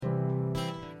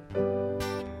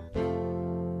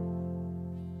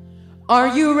Are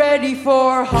you ready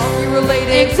for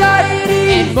hockey-related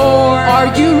anxiety and more?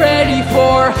 Are you ready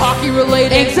for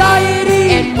hockey-related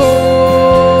anxiety and more?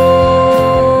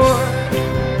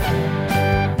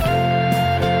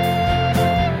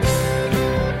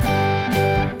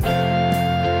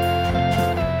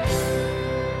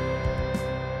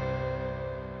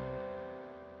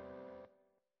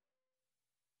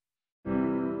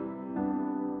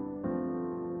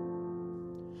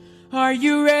 Are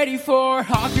you ready for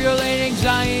hockey-related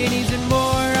anxieties and more?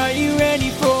 Are you ready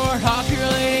for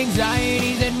hockey-related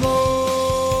anxieties and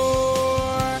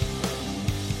more?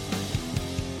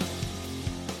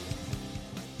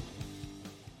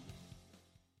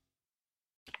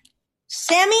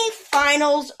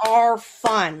 Semi-finals are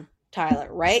fun,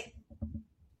 Tyler, right?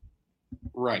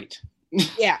 Right.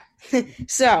 Yeah.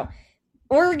 So,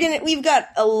 we've got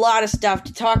a lot of stuff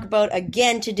to talk about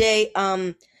again today.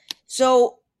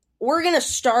 So we're gonna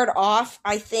start off,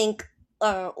 I think,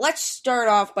 let's start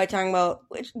off by talking about,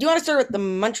 do you want to start with the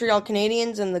Montreal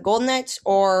Canadiens and the Golden Knights,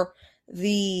 or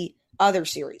the other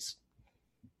series?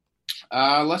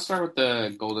 Let's start with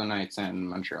the Golden Knights and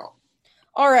Montreal.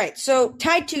 All right, so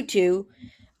tied 2-2.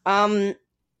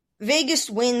 Vegas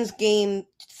wins game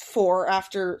 4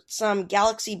 after some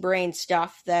galaxy brain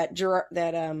stuff that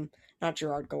not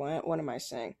Gerard Gallant. What am I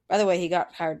saying? By the way, he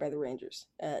got hired by the Rangers.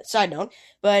 Side note,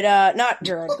 but not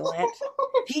Gerard Gallant.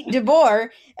 Pete DeBoer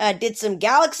did some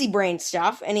galaxy brain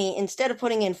stuff, and he, instead of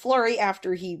putting in Fleury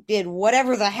after he did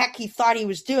whatever the heck he thought he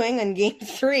was doing in game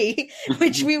 3,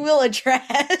 which we will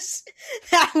address,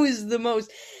 that was the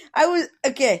most. We'll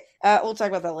talk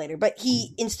about that later. But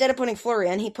he, instead of putting Fleury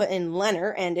in, he put in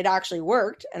Leonard, and it actually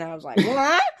worked. And I was like,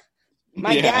 what?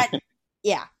 Dad.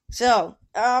 Yeah. So,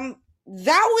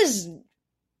 that was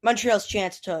Montreal's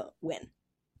chance to win.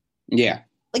 Yeah.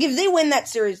 Like, if they win that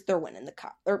series, they're winning the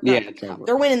cup. They're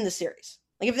winning the series.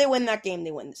 Like, if they win that game,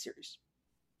 they win the series.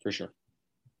 For sure.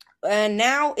 And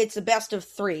now it's a best of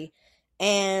 3.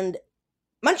 And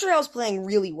Montreal's playing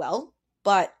really well,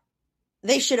 but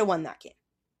they should have won that game.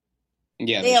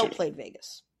 Yeah, they outplayed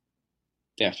Vegas.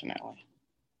 Definitely.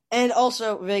 And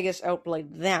also, Vegas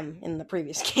outplayed them in the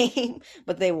previous game,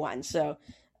 but they won. So,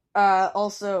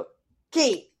 also,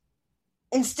 Kate,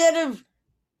 instead of,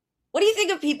 what do you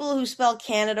think of people who spell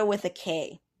Canada with a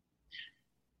K?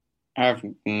 I've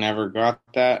never got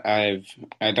that. I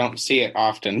don't see it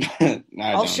often.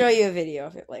 I'll show you a video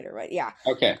of it later, but yeah.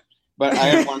 Okay, but I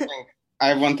have one thing. I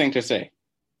have one thing to say.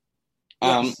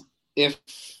 Yes. If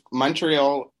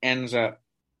Montreal ends up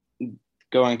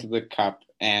going to the Cup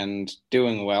and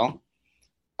doing well,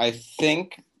 I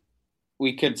think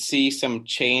we could see some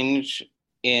change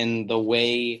in the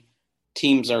way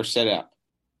teams are set up.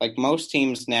 Like, most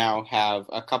teams now have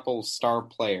a couple star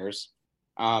players,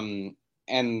 and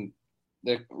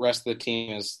the rest of the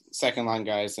team is second line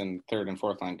guys and third and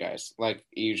fourth line guys, like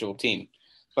the usual team.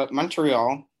 But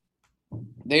Montreal,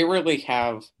 they really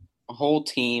have a whole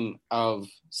team of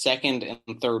second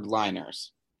and third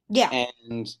liners. Yeah.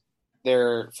 And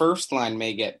their first line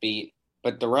may get beat,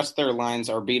 but the rest of their lines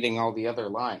are beating all the other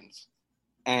lines.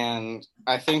 And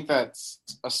I think that's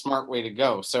a smart way to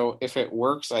go. So if it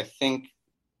works, I think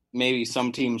maybe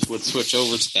some teams would switch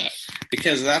over to that,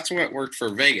 because that's what worked for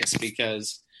Vegas,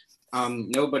 because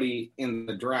nobody in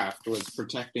the draft was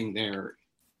protecting their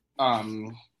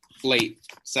late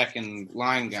second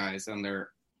line guys and their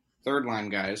third line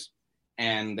guys,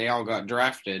 and they all got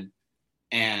drafted,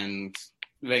 and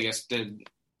Vegas did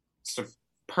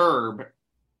superb.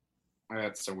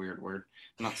 That's a weird word.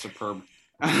 Not superb.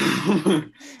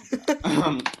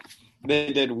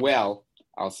 They did well,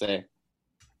 I'll say,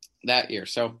 that year.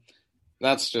 So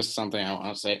that's just something I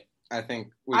want to say. I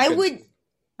think I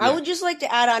would just like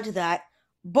to add on to that.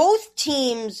 Both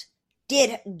teams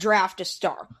did draft a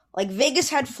star. Like,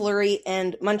 Vegas had Fleury,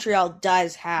 and Montreal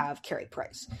does have Carey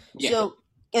Price. Yeah. So,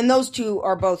 and those two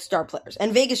are both star players.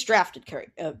 And Vegas drafted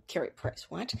Carey Price.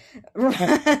 What?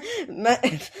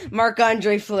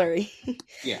 Marc-Andre Fleury.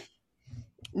 Yeah.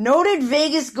 Noted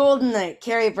Vegas Golden Knight,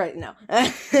 Carey Price. No.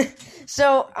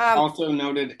 So, also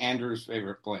noted Andrew's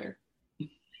favorite player.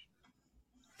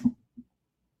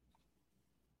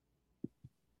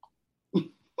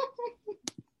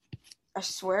 I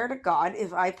swear to God,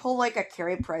 if I pull like a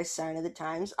Carey Price sign of the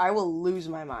Times, I will lose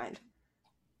my mind.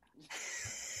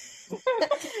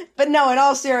 But no, in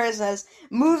all seriousness,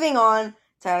 moving on.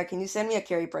 Tyler, can you send me a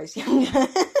Carey Price young gun?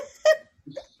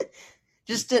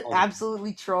 Just to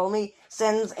absolutely troll me.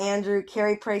 Sends Andrew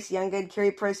Carey Price young gun,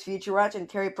 Carey Price future watch, and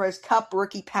Carey Price Cup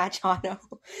rookie patch auto.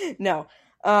 No.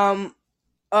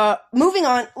 Moving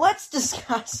on, let's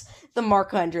discuss the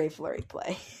Marc-Andre Fleury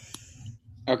play.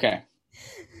 Okay.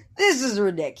 this is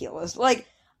ridiculous. Like,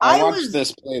 I watched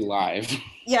this play live.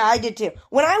 Yeah, I did too.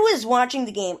 When I was watching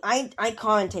the game, I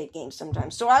commentate games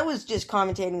sometimes. So I was just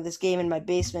commentating this game in my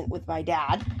basement with my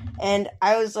dad, and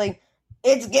I was like,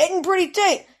 it's getting pretty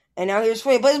tight. And now here's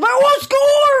Sway plays, but what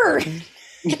score?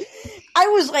 I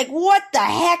was like, what the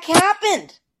heck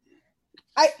happened?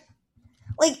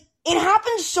 It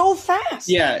happened so fast.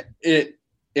 Yeah, it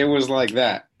was like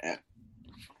that.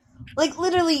 Like,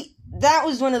 literally, that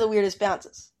was one of the weirdest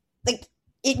bounces. Like,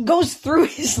 it goes through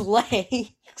his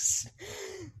legs.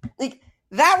 Like,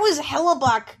 that was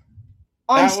Hellebuck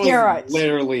on steroids. Was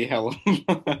literally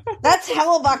Hellebuck. That's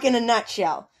Hellebuck in a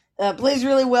nutshell. Plays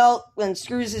really well and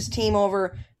screws his team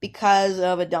over because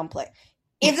of a dumb play.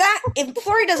 If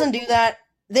Fleury doesn't do that,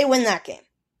 they win that game.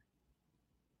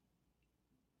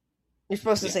 You're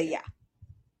supposed to say yeah.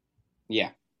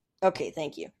 Yeah. Okay,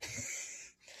 thank you.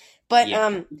 But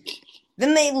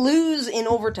then they lose in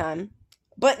overtime.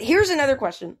 But here's another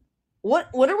question. What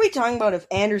are we talking about if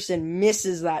Anderson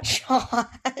misses that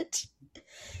shot?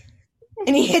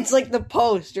 And he hits like the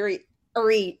post or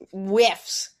he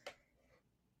whiffs.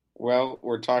 Well,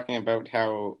 we're talking about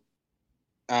how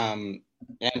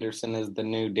Anderson is the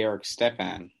new Derek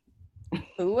Stepan.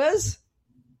 Who was?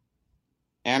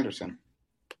 Anderson.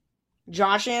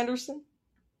 Josh Anderson?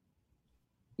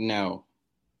 No.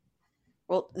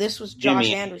 Well, this was Josh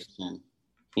Jimmy Anderson.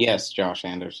 Yes, Josh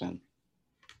Anderson.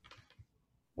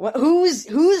 What? Who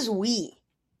is we?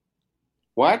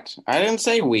 What? I didn't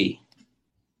say we.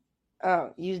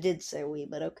 Oh, you did say we,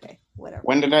 but okay, whatever.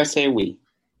 When did I say we?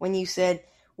 When you said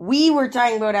we were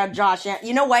talking about how Josh...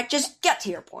 You know what? Just get to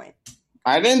your point.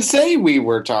 I didn't say we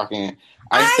were talking.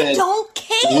 I said don't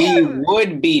care. We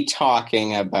would be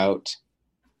talking about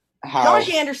how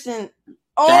Josh Anderson...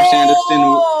 Josh Anderson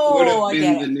would have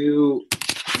been the new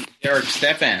Derek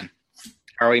Stepan.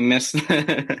 Are we missing?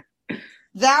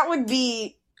 That would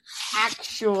be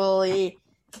actually...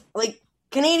 Like,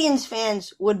 Canadians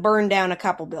fans would burn down a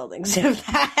couple buildings if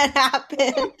that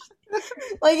happened.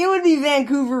 Like, it would be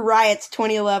Vancouver Riots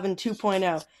 2011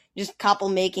 2.0. Just a couple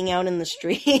making out in the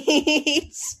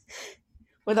streets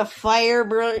with a fire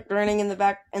burning in the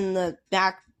back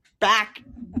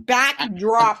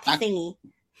backdrop thingy.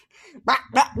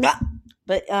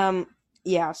 But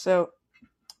yeah. So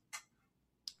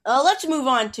let's move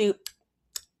on to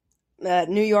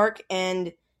New York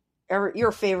and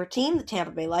your favorite team, the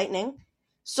Tampa Bay Lightning.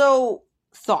 So,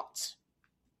 thoughts?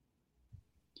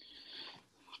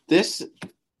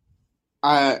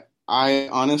 I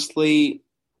honestly,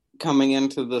 coming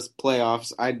into this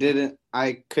playoffs,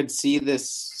 I could see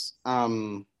this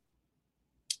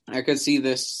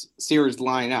series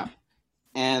line up,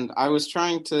 and I was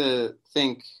trying to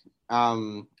think,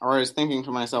 or I was thinking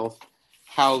to myself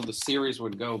how the series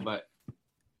would go, but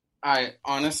I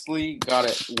honestly got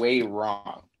it way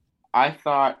wrong. I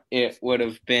thought it would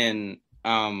have been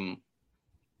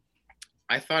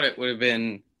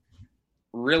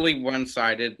really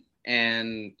one-sided,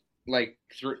 and like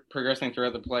progressing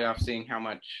throughout the playoffs, seeing how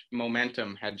much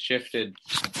momentum had shifted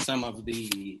some of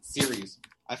the series.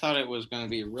 I thought it was going to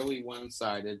be really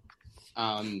one-sided,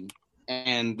 and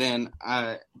then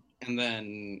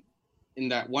in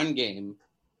that one game,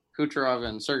 Kucherov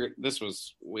and Sergachev. This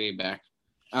was way back.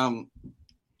 Kucherov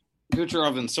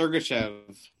and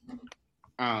Sergachev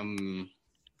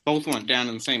both went down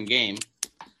in the same game,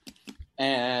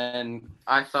 and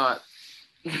I thought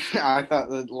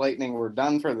the Lightning were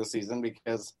done for the season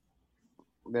because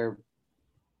they're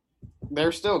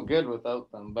still good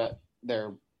without them, but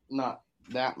they're not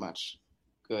that much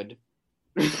good.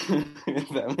 If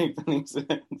that makes any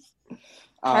sense.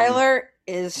 Tyler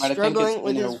is struggling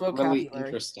with his vocabulary. Really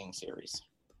interesting series.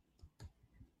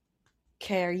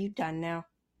 Okay, are you done now?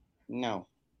 No.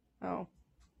 Oh.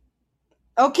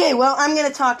 Okay, well, I'm going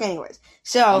to talk anyways.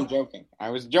 So I'm joking. I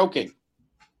was joking.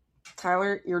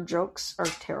 Tyler, your jokes are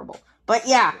terrible. But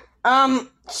yeah,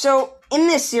 so in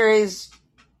this series,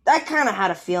 I kind of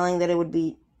had a feeling that it would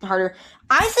be harder.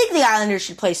 I think the Islanders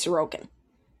should play Sorokin.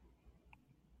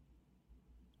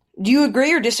 Do you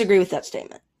agree or disagree with that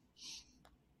statement?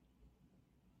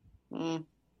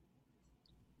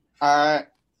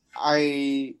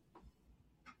 I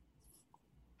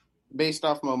based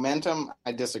off momentum,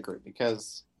 I disagree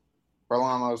because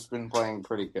Varlamov's been playing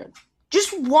pretty good.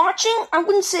 Just watching, I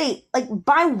wouldn't say, like,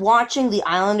 by watching the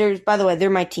Islanders, by the way, they're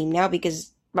my team now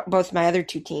because both my other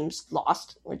two teams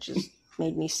lost, which has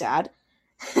made me sad.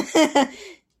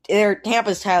 They're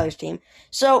Tampa's Tyler's team.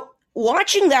 So,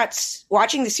 watching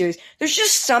the series, there's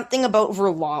just something about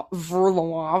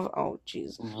Varlamov, oh,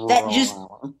 jeez, that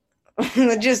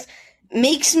just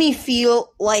makes me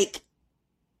feel like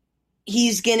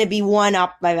he's going to be one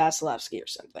up by Vasilevsky or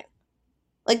something.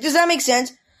 Like, does that make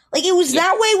sense? Like, it was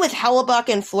that way with Hellebuyck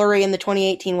and Fleury in the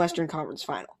 2018 Western Conference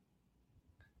Final.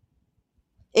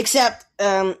 Except,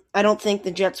 I don't think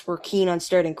the Jets were keen on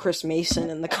starting Chris Mason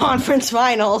in the conference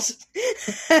finals.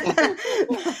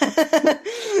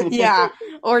 Yeah,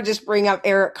 or just bring up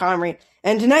Eric Comrie.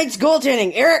 And tonight's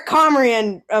goaltending, Eric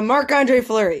Comrie and Marc-Andre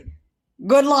Fleury.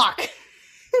 Good luck.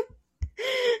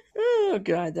 Oh,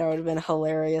 God, that would have been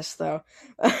hilarious, though.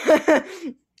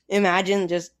 Imagine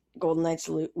just Golden Knights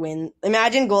win.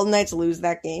 Imagine Golden Knights lose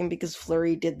that game because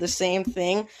Fleury did the same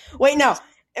thing. Wait, no.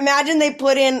 Imagine they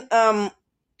put in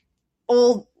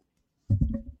old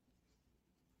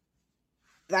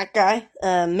that guy,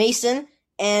 Mason,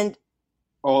 and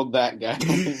old that guy,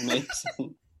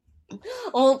 Mason.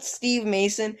 Old Steve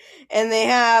Mason, and they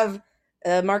have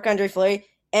Marc-Andre Fleury,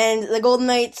 and the Golden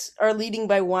Knights are leading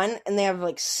by 1, and they have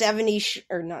like 70,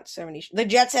 not 70, the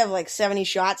Jets have like 70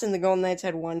 shots, and the Golden Knights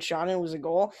had 1 shot, and it was a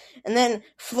goal. And then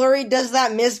Fleury does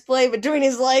that misplay between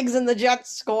his legs, and the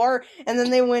Jets score, and then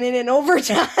they win it in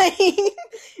overtime.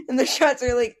 And the shots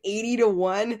are like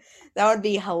 80-1. That would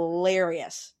be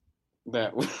hilarious.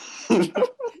 That would...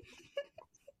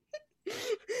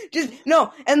 Just,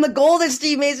 no, and the goal that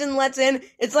Steve Mason lets in,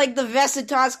 it's like the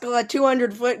Vesitoskala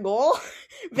 200-foot goal.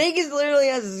 Vegas literally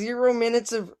has 0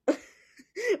 minutes of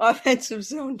offensive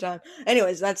zone time.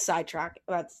 Anyways, that's sidetrack.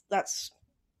 That's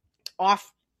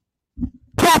off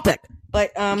topic.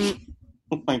 But, oh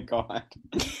my God.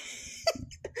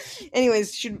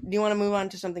 Anyways, do you want to move on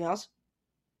to something else?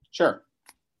 Sure.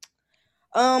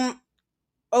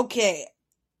 Okay.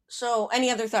 So, any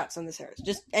other thoughts on this, Harris?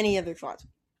 Just any other thoughts?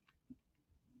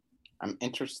 I'm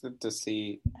interested to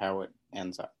see how it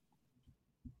ends up.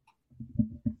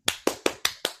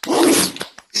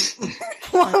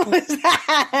 What was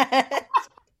that?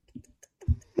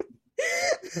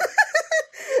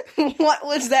 What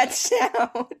was that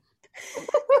sound?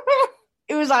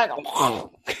 It was like...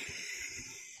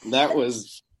 That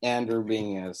was Andrew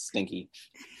being a stinky.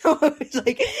 It was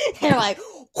like... They're like...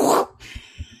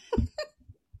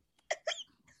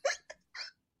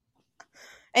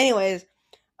 Anyways...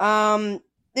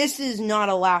 this is not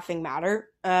a laughing matter,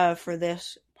 for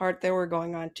this part that we're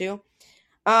going on to.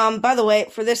 By the way,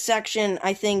 for this section,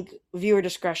 I think viewer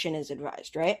discretion is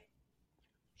advised, right?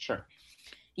 Sure.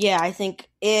 Yeah, I think,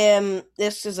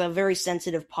 this is a very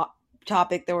sensitive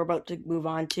topic that we're about to move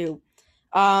on to.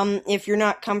 If you're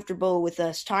not comfortable with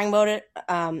us talking about it,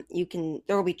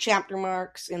 there will be chapter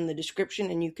marks in the description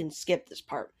and you can skip this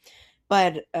part.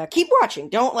 But, keep watching.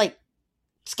 Don't,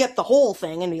 skip the whole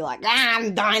thing and be like,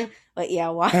 I'm done. But yeah,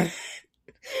 watch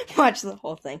the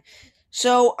whole thing.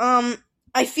 So,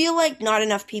 I feel like not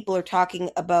enough people are talking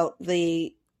about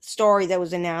the story that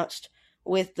was announced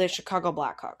with the Chicago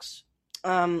Blackhawks.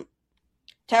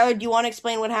 Tyler, do you want to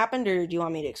explain what happened, or do you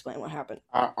want me to explain what happened?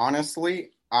 Honestly,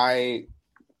 I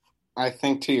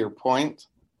think to your point,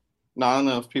 not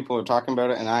enough people are talking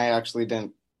about it, and I actually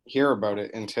didn't hear about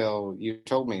it until you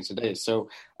told me today. So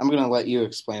I'm going to let you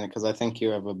explain it because I think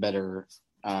you have a better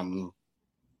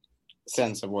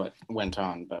sense of what went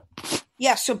on. But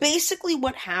yeah, so basically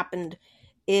what happened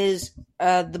is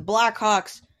the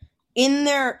Blackhawks, in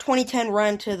their 2010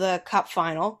 run to the Cup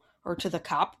final, or to the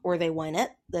Cup, where they win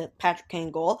it, the Patrick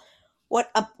Kane goal,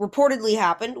 what reportedly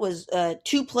happened was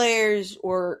 2 players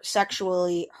were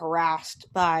sexually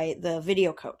harassed by the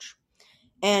video coach.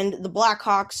 And the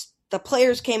Blackhawks, the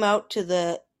players came out to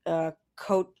the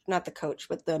coach, not the coach,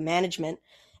 but the management,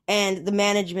 and the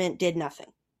management did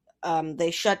nothing.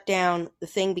 They shut down the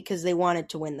thing because they wanted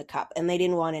to win the Cup, and they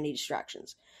didn't want any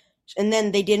distractions. And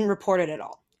then they didn't report it at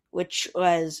all, which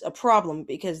was a problem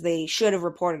because they should have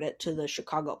reported it to the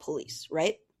Chicago police,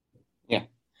 right? Yeah.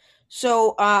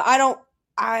 So I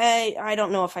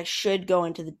don't know if I should go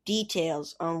into the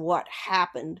details on what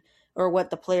happened or what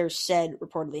the players said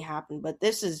reportedly happened, but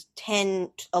this is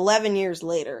 11 years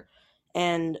later,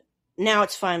 and now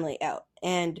it's finally out.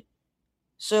 And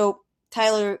so,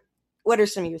 Tyler, what are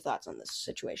some of your thoughts on this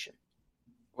situation?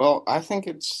 Well, I think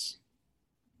it's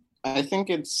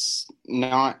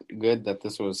not good that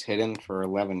this was hidden for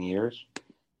 11 years,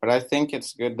 but I think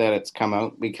it's good that it's come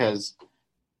out because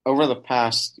over the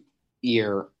past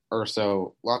year or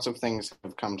so, lots of things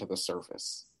have come to the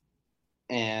surface.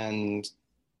 And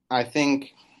I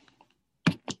think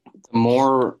the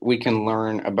more we can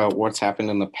learn about what's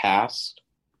happened in the past,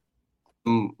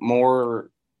 the more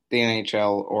the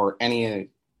NHL or any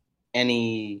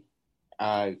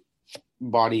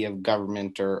body of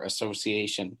government or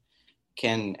association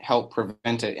can help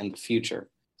prevent it in the future.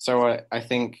 So I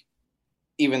think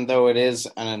even though it is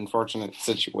an unfortunate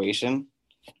situation,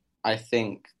 I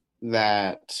think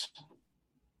that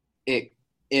it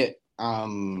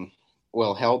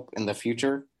will help in the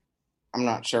future. I'm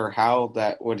not sure how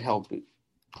that would help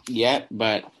yet,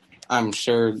 but I'm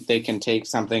sure they can take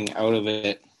something out of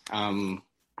it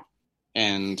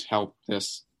and help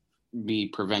this be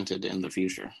prevented in the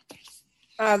future.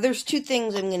 There's two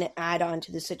things I'm going to add on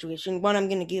to the situation. One, I'm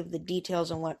going to give the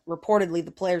details on what reportedly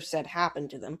the players said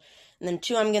happened to them. And then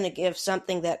two, I'm going to give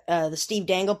something that the Steve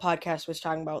Dangle podcast was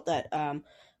talking about that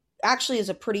actually is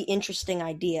a pretty interesting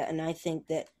idea. And I think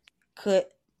that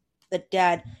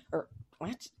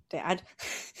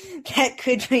that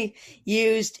could be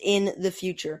used in the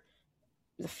future.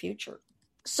 The future.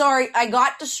 Sorry, I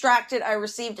got distracted. I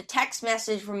received a text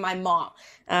message from my mom.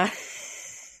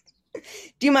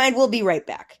 Do you mind? We'll be right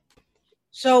back.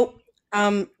 So,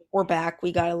 we're back.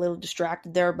 We got a little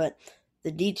distracted there, but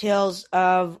the details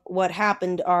of what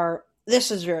happened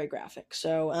this is very graphic.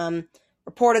 So,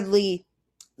 reportedly,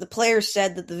 the players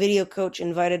said that the video coach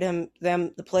invited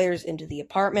the players into the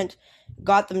apartment,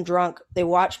 got them drunk, they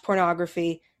watched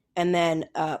pornography, and then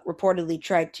reportedly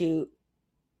tried to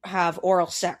have oral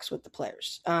sex with the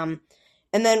players. And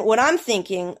then what I'm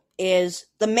thinking is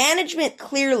the management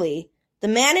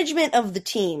of the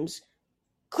teams,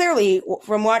 clearly,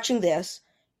 from watching this,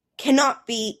 cannot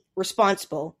be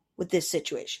responsible with this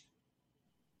situation.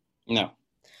 No.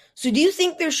 So do you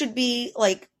think there should be,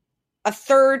 like, a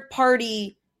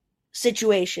third-party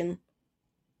situation,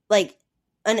 like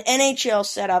an NHL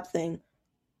setup thing,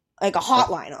 like a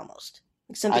hotline almost?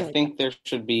 Like something I think there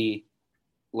should be,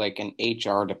 like, an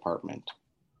HR department.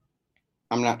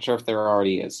 I'm not sure if there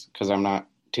already is, because I'm not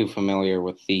too familiar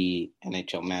with the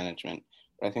NHL management.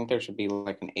 I think there should be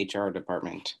like an HR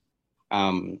department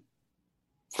for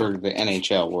the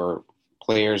NHL where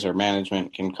players or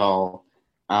management can call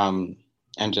and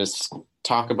just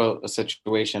talk about a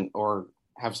situation or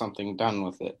have something done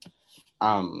with it.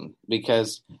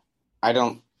 Because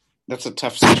that's a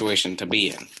tough situation to be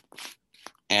in.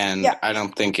 And yeah. I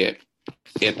don't think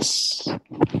it's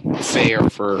fair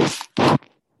for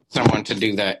someone to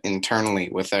do that internally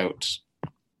without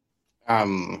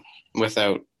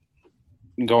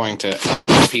going to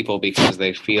people because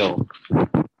they feel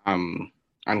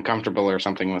uncomfortable or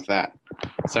something with that.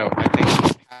 So I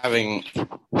think having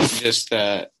just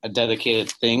a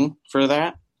dedicated thing for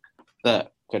that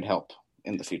could help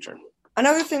in the future.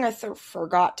 Another thing I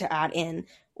forgot to add in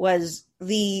was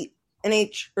the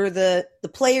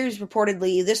players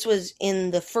reportedly, this was in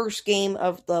the first game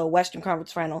of the Western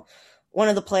Conference Final, one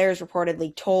of the players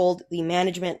reportedly told the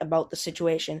management about the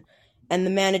situation. And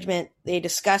the management, they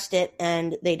discussed it,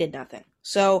 and they did nothing.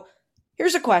 So,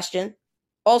 here's a question.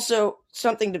 Also,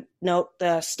 something to note,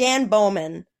 Stan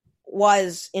Bowman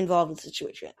was involved in the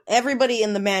situation. Everybody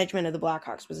in the management of the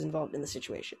Blackhawks was involved in the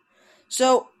situation.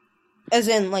 So, as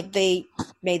in, like, they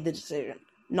made the decision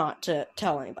not to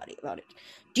tell anybody about it.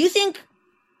 Do you think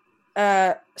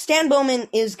Stan Bowman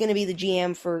is going to be the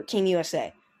GM for Team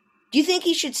USA? Do you think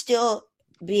he should still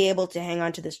be able to hang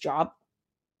on to this job?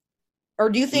 Or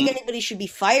do you think anybody should be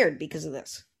fired because of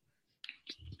this?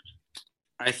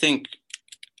 I think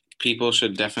people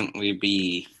should definitely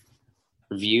be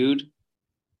reviewed,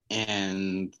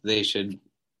 and the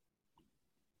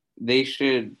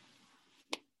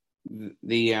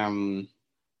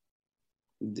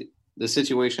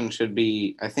situation should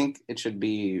be, I think it should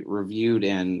be reviewed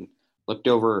and looked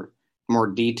over more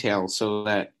detail so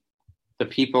that the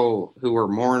people who were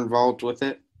more involved with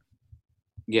it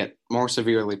get more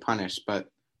severely punished, but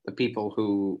the people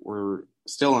who were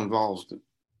still involved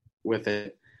with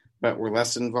it but were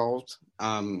less involved,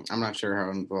 I'm not sure how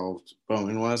involved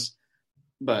Bowman was,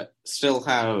 but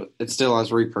it still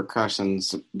has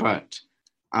repercussions, but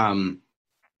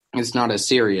it's not as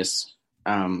serious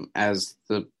as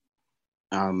the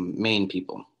main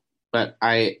people. But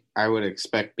I would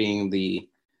expect, being the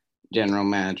general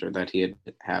manager, that he'd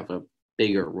have a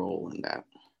bigger role in that.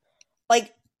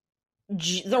 Like,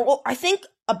 I think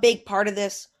a big part of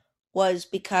this was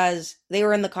because they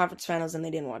were in the conference finals and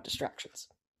they didn't want distractions.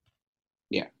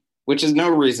 Yeah, which is no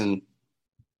reason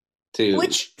to...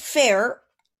 Which, fair,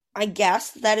 I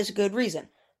guess, that is a good reason.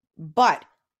 But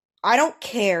I don't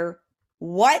care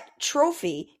what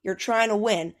trophy you're trying to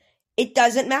win. It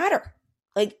doesn't matter.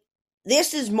 Like,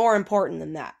 this is more important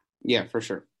than that. Yeah, for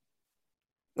sure.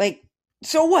 Like,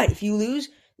 so what? If you lose,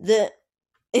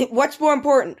 what's more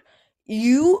important?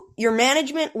 Your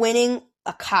management winning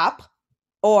a cup,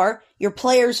 or your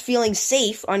players feeling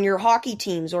safe on your hockey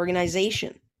team's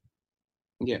organization?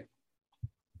 Yeah.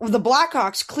 The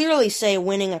Blackhawks clearly say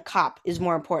winning a cup is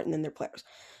more important than their players.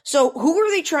 So who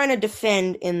are they trying to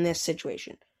defend in this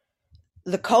situation?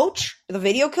 The coach? The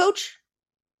video coach?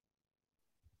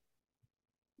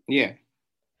 Yeah.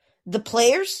 The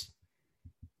players?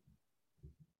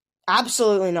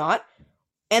 Absolutely not.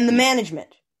 And the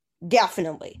management?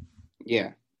 Definitely.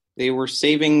 Yeah. They were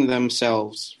saving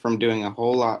themselves from doing a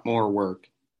whole lot more work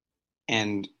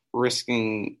and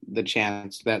risking the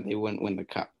chance that they wouldn't win the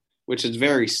cup, which is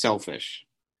very selfish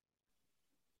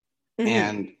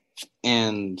Mm-hmm.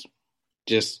 and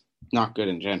just not good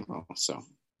in general. So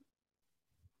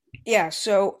Yeah,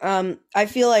 so I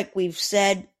feel like we've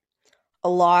said a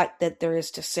lot that there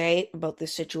is to say about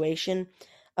this situation.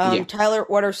 yeah. Tyler,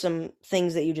 what are some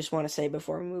things that you just want to say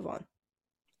before we move on?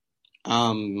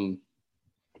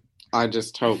 I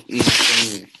just hope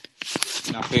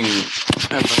nothing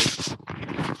about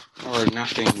or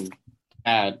nothing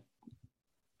bad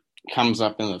comes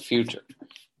up in the future.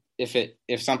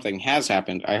 If something has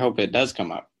happened, I hope it does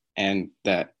come up and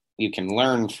that you can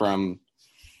learn from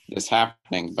this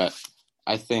happening. But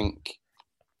I think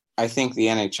the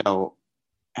NHL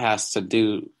has to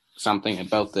do something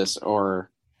about this,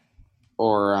 or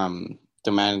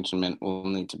the management will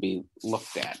need to be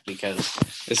looked at, because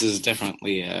this is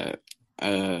definitely a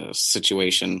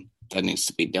situation that needs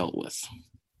to be dealt with.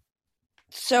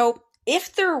 So,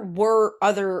 if there were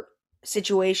other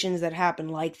situations that happen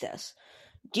like this,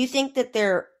 do you think that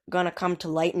they're going to come to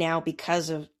light now because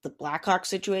of the Blackhawks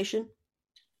situation?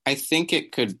 I think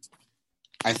it could.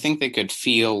 I think they could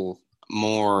feel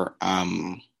more.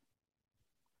 I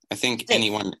think Safe.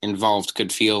 anyone involved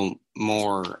could feel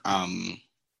more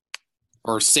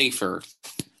or safer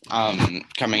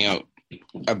coming out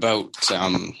about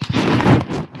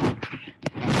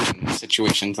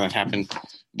situations that happen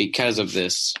because of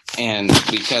this, and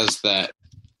because that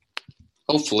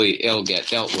hopefully it'll get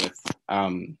dealt with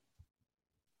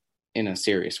in a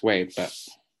serious way. But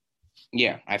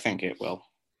yeah, I think it will.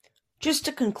 Just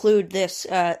to conclude this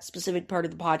specific part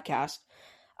of the podcast,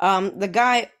 the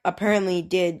guy apparently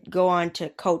did go on to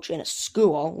coach in a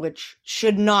school, which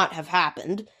should not have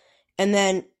happened. And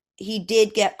then he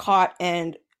did get caught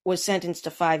and was sentenced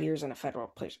to 5 years in a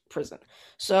federal prison.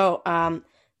 So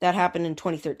that happened in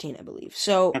 2013, I believe.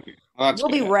 So Okay. Well, that's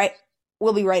we'll be good. right.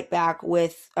 We'll be right back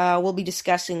with. We'll be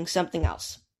discussing something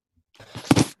else.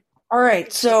 All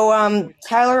right. So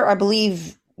Tyler, I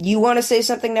believe you want to say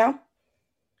something now.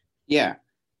 Yeah.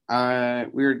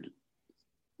 We're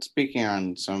speaking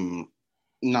on some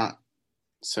not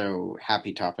so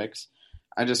happy topics.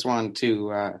 I just wanted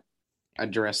to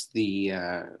address the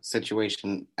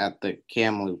situation at the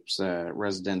Kamloops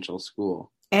residential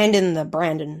school. And in the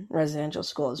Brandon residential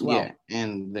school as well. Yeah,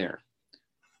 and there.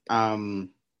 Now,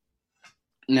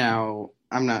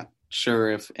 I'm not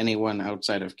sure if anyone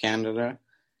outside of Canada.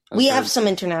 We have some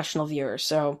international viewers,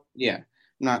 so. Yeah, I'm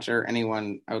not sure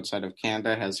anyone outside of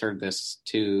Canada has heard this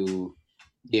to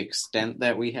the extent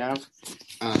that we have.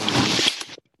 I'm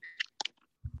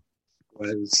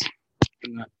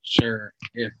not sure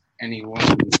if anyone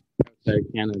outside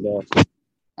Canada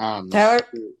Tyler,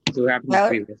 who happens to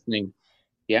be listening.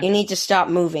 Yeah? You need to stop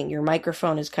moving. Your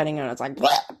microphone is cutting out. It's like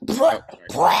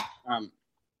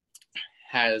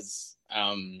has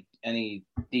any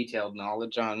detailed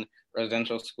knowledge on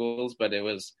residential schools, but it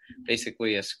was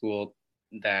basically a school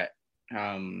that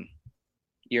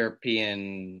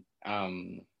European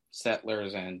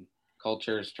settlers and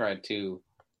cultures tried to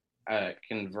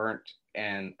convert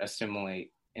and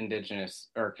assimilate Indigenous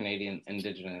or Canadian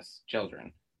Indigenous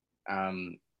children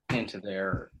into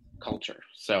their culture.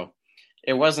 So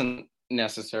it wasn't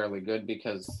necessarily good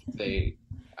because they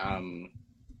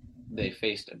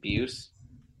faced abuse.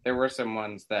 There were some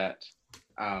ones that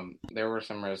there were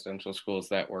some residential schools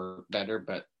that were better,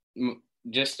 but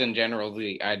just in general,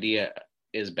 the idea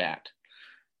is bad.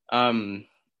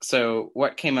 So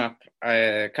what came up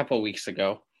a couple of weeks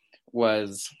ago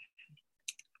was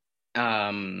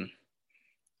a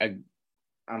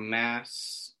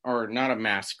mass, or not a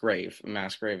mass grave. A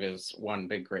mass grave is one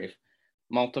big grave.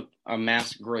 A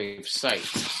mass grave site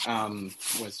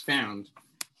was found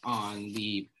on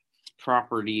the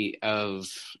property of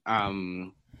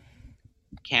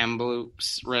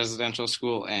Kamloops Residential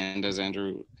School and, as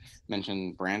Andrew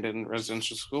mentioned, Brandon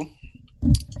Residential School.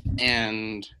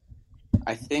 And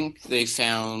I think they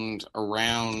found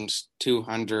around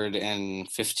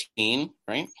 215,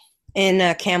 right?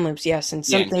 In Kamloops, yes, and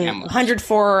something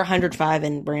 104 or 105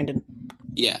 in Brandon.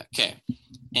 Yeah, okay.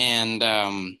 And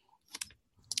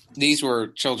these were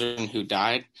children who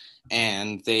died,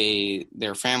 and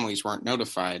their families weren't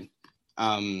notified.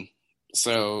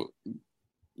 So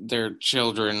their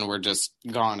children were just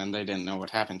gone, and they didn't know what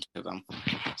happened to them.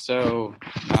 So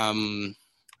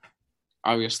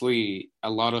obviously, a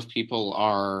lot of people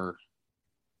are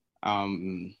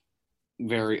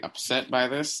very upset by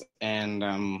this, and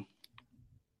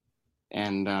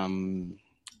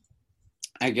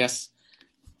I guess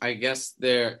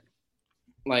they're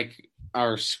like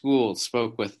our school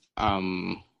spoke with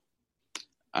Honorable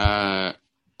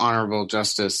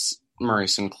Justice Murray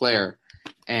Sinclair,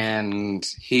 and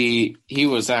he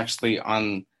was actually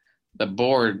on the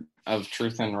board of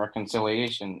Truth and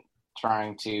Reconciliation,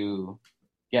 trying to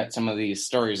get some of these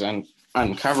stories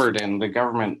uncovered, and the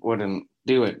government wouldn't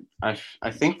do it. I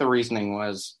think the reasoning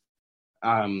was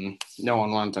no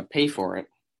one wanted to pay for it,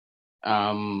 but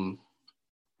I'm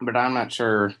not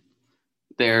sure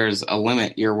there's a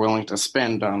limit you're willing to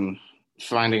spend on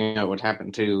finding out what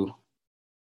happened to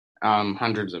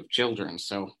hundreds of children.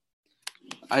 So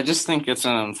I just think it's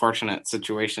an unfortunate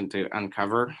situation to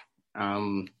uncover.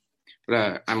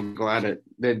 But I'm glad it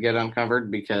did get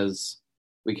uncovered, because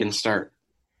we can start.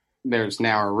 There's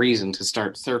now a reason to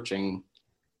start searching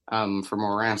for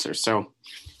more answers. So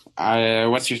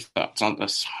what's your thoughts on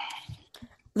this?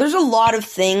 There's a lot of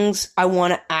things I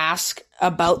want to ask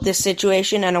about this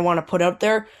situation and I want to put out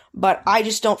there, but I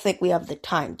just don't think we have the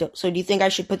time. So do you think I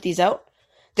should put these out?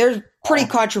 They're pretty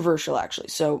controversial, actually,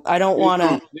 so I don't want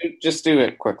to... Just do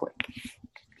it quickly.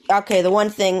 Okay, the one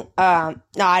thing... no,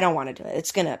 I don't want to do it.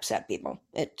 It's going to upset people.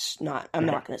 It's not... I'm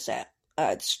not going to say it.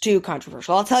 It's too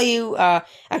controversial. I'll tell you...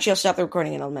 actually, I'll stop the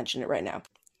recording and I'll mention it right now.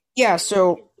 Yeah,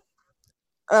 so...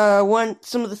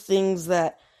 some of the things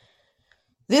that...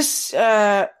 This...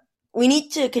 we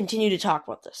need to continue to talk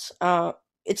about this.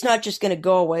 It's not just going to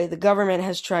go away. The government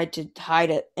has tried to hide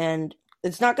it, and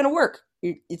it's not going to work.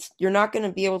 You're not going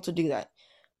to be able to do that.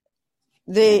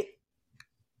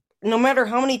 No matter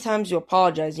how many times you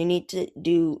apologize, you need to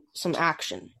do some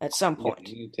action at some point.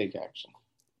 You need to take action.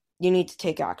 You need to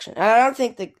take action. I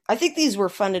think these were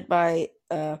funded by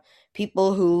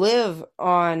people who live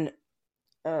on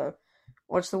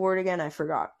what's the word again? I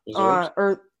forgot. Reserves?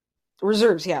 Or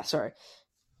reserves, yeah, sorry.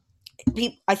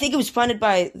 I think it was funded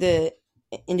by the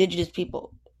indigenous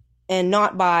people and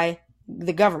not by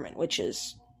the government, which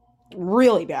is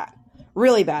really bad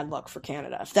look for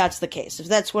Canada, if that's the case, if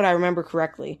that's what I remember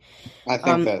correctly. I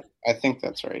think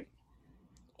that's right.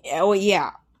 Yeah, well,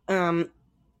 yeah.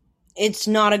 It's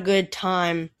not a good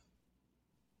time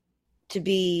to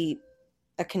be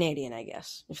a Canadian, I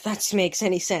guess, if that makes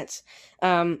any sense.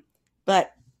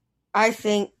 But I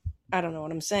think I don't know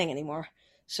what I'm saying anymore.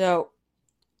 So,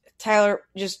 Tyler,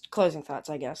 just closing thoughts,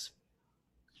 I guess.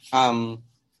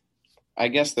 I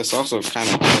guess this also kind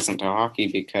of ties into hockey,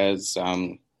 because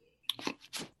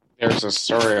there's a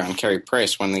story on Carey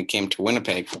Price when they came to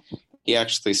Winnipeg. He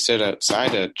actually stood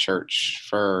outside a church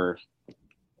for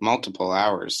multiple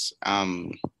hours,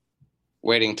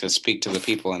 waiting to speak to the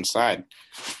people inside.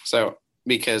 So,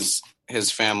 because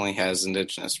his family has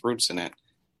Indigenous roots in it,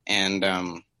 and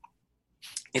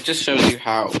it just shows you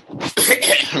how,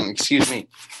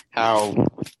 how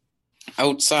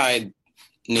outside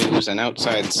news and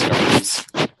outside stories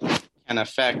can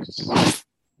affect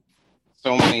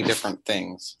so many different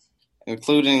things,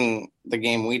 including the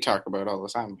game we talk about all the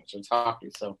time, which is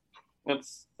hockey. So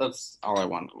that's all I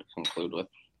wanted to conclude with.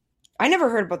 I never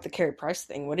heard about the Carey Price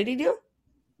thing. What did he do?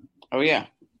 Oh yeah,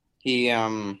 he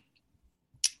when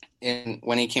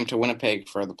he came to Winnipeg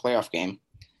for the playoff game,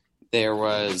 there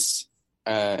was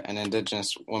an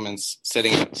Indigenous woman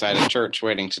sitting outside a church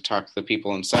waiting to talk to the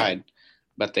people inside,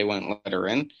 but they wouldn't let her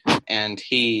in, and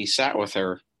he sat with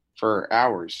her for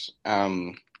hours,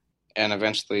 and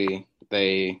eventually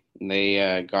they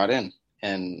got in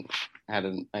and had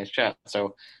a nice chat.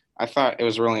 So I thought it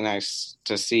was really nice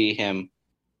to see him,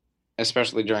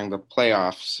 especially during the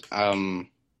playoffs,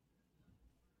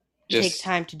 just take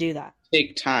time to do that.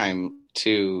 Take time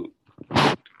to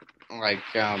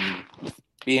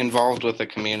be involved with the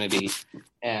community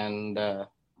and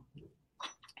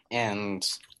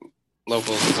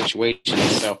local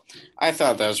situations. So I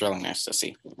thought that was really nice to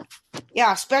see.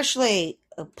 Yeah, especially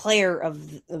a player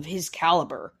of his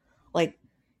caliber. Like,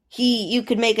 you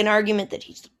could make an argument that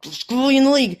he's the best goalie in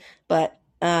the league, but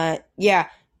yeah.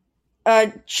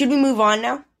 Should we move on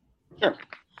now? Sure.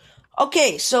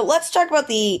 Okay, so let's talk about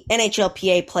the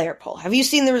NHLPA player poll. Have you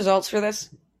seen the results for this?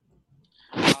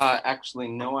 Actually,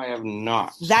 no, I have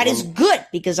not. That is good,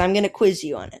 because I'm going to quiz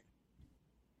you on it.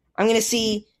 I'm going to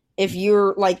see if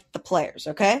you're like the players,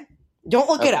 okay? Don't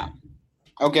look it up.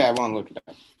 Okay, I won't look it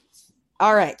up.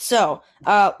 All right, so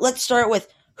let's start with,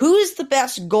 who is the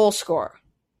best goal scorer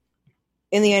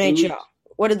in the NHL?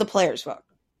 What did the players vote?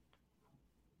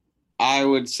 I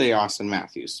would say Auston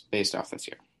Matthews, based off this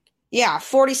year. Yeah,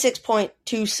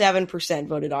 46.27%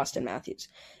 voted Auston Matthews.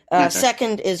 Okay.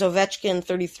 Second is Ovechkin,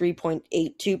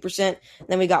 33.82%.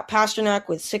 Then we got Pasternak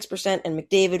with 6% and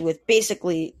McDavid with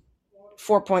basically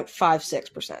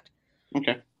 4.56%.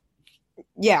 Okay.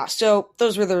 Yeah, so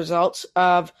those were the results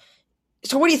of.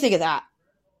 So what do you think of that?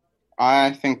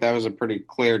 I think that was a pretty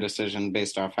clear decision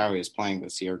based off how he was playing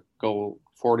this year.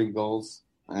 40 goals.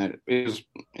 It was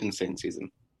an insane season.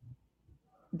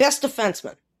 Best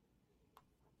defenseman.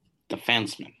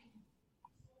 Defenseman.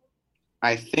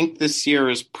 I think this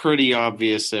year is pretty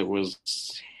obvious it was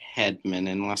Hedman,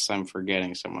 unless I'm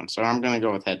forgetting someone. So I'm going to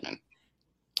go with Hedman.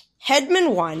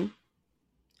 Hedman won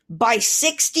by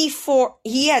 64.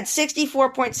 He had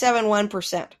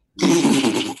 64.71%.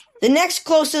 The next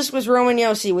closest was Roman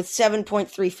Josi with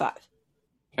 7.35.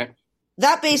 Okay.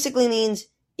 That basically means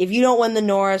if you don't win the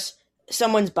Norris,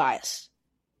 someone's biased.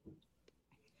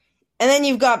 And then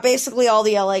you've got basically all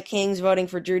the LA Kings voting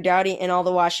for Drew Doughty and all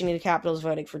the Washington Capitals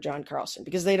voting for John Carlson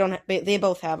because they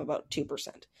both have about 2%.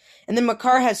 And then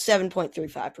Makar has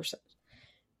 7.35%.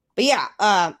 But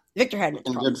yeah, Victor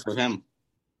Hedman. Good for him.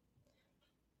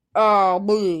 Oh,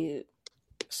 boy.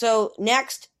 So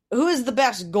next, who is the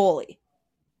best goalie?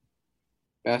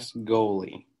 Best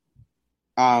goalie.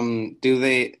 Does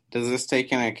this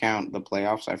take into account the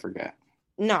playoffs? I forget.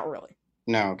 Not really.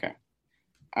 No, okay.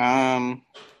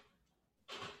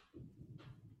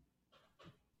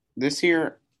 This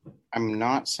year, I'm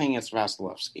not saying it's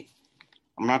Vasilevsky.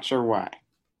 I'm not sure why.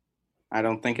 I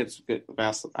don't think it's good.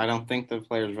 I don't think the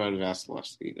players voted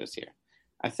Vasilevsky this year.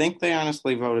 I think they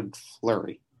honestly voted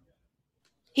Fleury.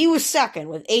 He was second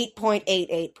with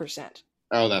 8.88%.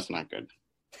 Oh, that's not good.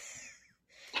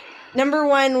 Number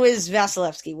one was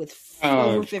Vasilevsky with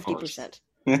over 50%.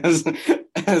 As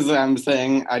I'm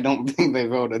saying, I don't think they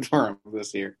voted for him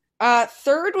this year.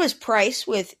 Third was Price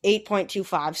with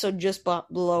 8.25, so just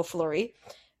below Fleury.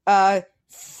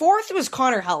 Fourth was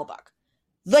Connor Hellebuyck.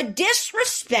 The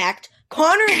disrespect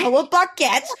Connor Hellebuyck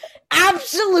gets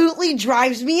absolutely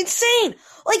drives me insane.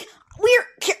 Like,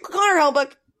 Connor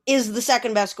Hellebuyck is the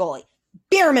second best goalie.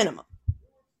 Bare minimum.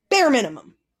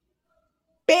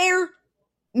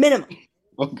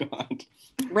 Oh, God.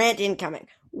 Rant incoming.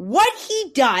 What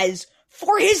he does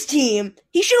for his team,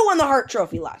 he should have won the Hart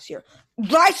Trophy last year.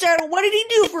 Draisaitl, what did he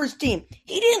do for his team?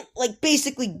 He didn't,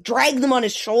 basically drag them on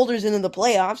his shoulders into the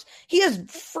playoffs. He has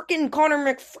freaking Connor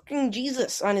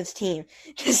McFreaking-Jesus on his team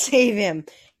to save him.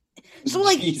 So,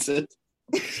 Jesus.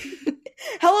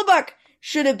 Hellebuyck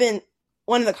should have been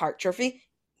won the Hart Trophy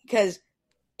because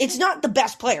it's not the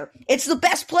best player. It's the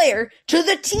best player to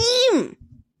the team.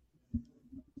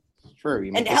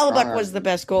 True. And Hellebuyck was the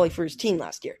best goalie for his team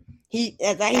last year. He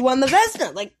won the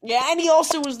Vezina. And he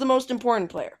also was the most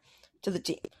important player to the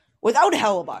team. Without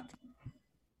Hellebuyck,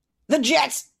 the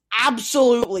Jets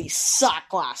absolutely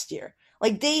suck last year.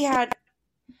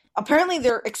 Apparently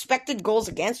their expected goals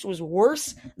against was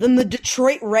worse than the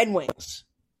Detroit Red Wings.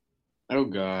 Oh,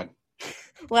 God.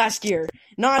 Last year.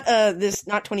 Not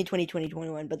 2020,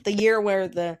 2021, but the year where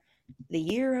the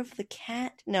year of the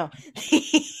cat? No.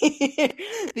 The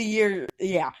year,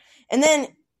 yeah. And then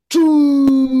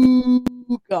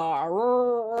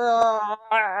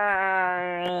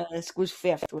this was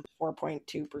fifth with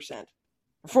 4.2%.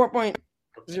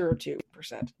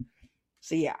 4.02%.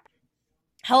 So yeah.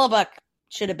 Hellebuyck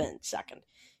should have been second.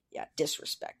 Yeah,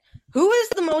 disrespect. Who is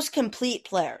the most complete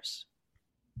players?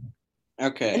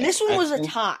 Okay. And this one was a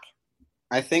tie.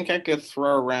 I think I could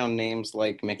throw around names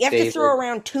like McDavid. You have to throw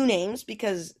around two names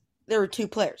because there were two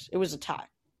players. It was a tie.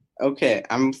 Okay,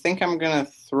 I think I'm going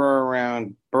to throw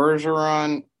around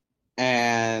Bergeron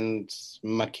and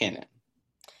McKinnon.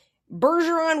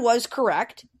 Bergeron was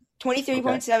correct,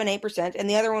 23.78%, and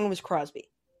the other one was Crosby.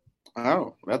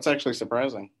 Oh, that's actually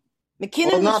surprising.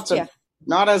 McKinnon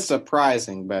not as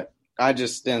surprising, but I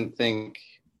just didn't think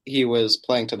he was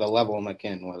playing to the level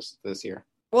McKinnon was this year.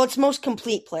 Well, it's most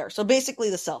complete player. So basically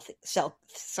the selfie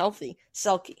trophy.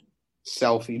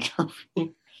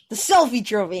 The selfie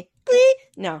trophy.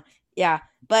 No, yeah.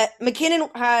 But McKinnon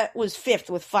was fifth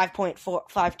with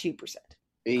 5.52%.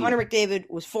 Connor McDavid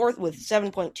was fourth with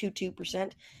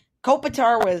 7.22%.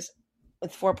 Kopitar was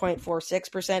with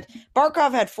 4.46%.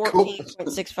 Barkov had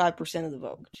 14.65% of the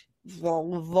vote.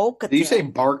 Did you say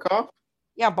Barkov?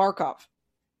 Yeah, Barkov.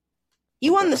 He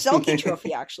won the Selke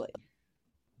trophy, actually.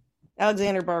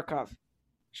 Alexander Barkov.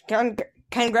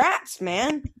 Congrats,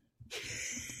 man.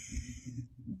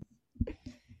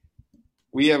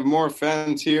 We have more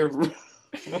fans here.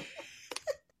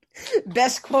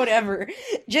 Best quote ever.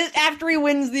 Just after he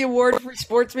wins the award for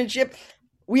sportsmanship,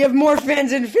 we have more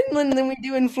fans in Finland than we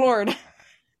do in Florida.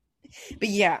 But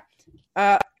yeah.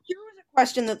 Here was a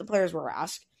question that the players were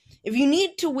asked. If you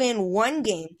need to win one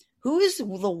game Who is the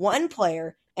one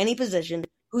player, any position,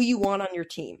 who you want on your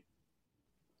team?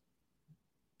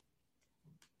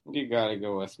 You got to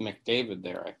go with McDavid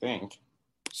there, I think.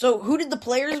 So who did the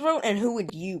players vote, and who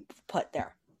would you put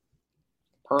there?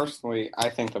 Personally, I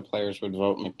think the players would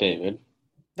vote McDavid.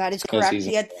 That is correct.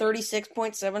 He had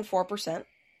 36.74%.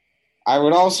 I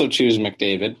would also choose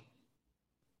McDavid.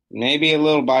 Maybe a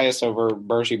little bias over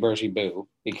Bergie Boo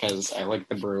because I like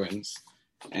the Bruins,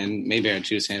 and maybe I'd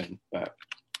choose him. But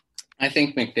I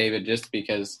think McDavid just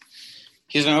because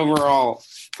he's an overall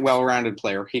well-rounded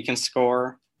player. He can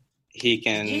score. He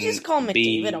can. Did you just call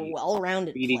McDavid a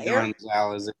well-rounded player?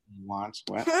 Gonzalez if he wants.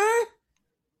 What? Huh?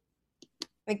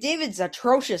 McDavid's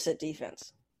atrocious at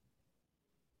defense.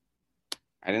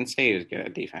 I didn't say he was good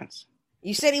at defense.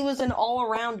 You said he was an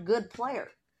all-around good player.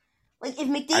 Like, if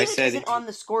McDavid isn't on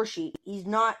the score sheet, he's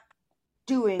not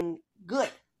doing good.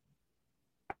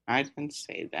 I didn't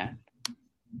say that.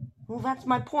 Well, that's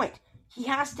my point. He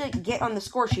has to get on the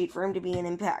score sheet for him to be an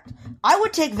impact. I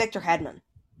would take Victor Hedman.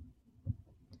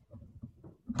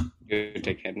 You would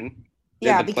take Hedman?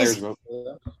 Yeah, the because players vote for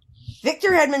that?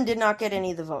 Victor Hedman did not get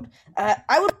any of the vote.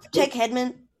 I would take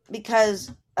Hedman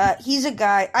because he's a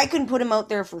guy, I can put him out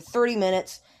there for 30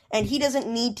 minutes, and he doesn't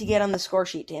need to get on the score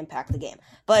sheet to impact the game.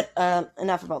 But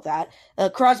enough about that.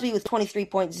 Crosby with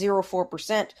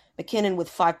 23.04%, McKinnon with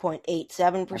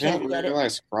 5.87%. I didn't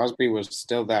realize Crosby was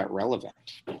still that relevant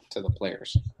to the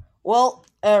players. Well,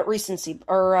 recency,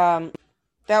 or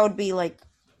that would be like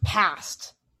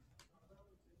past.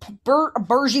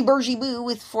 Bergie Boo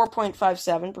with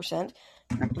 4.57%,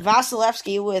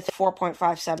 Vasilevsky with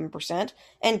 4.57%,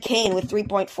 and Kane with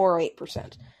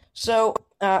 3.48%. So,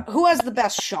 who has the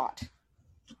best shot?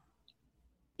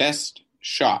 Best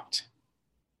shot.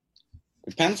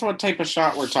 Depends what type of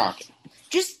shot we're talking.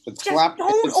 Just don't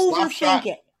overthink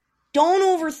it. Don't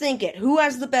overthink it. Who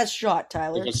has the best shot,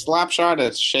 Tyler? If it's slap shot,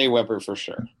 it's Shea Weber for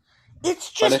sure.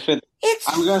 It's just, it's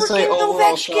I'm gonna say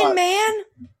Ovechkin, shot. Man.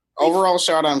 Overall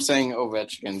shot, I'm saying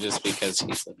Ovechkin just because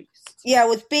he's the beast. Yeah,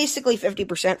 with basically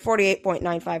 50%,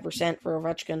 48.95% for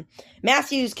Ovechkin.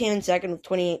 Matthews came in second with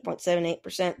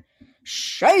 28.78%.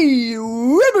 Shea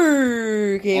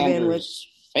Weber came in with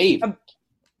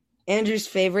Andrew's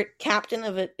favorite, captain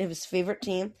of his favorite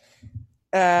team,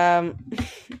 with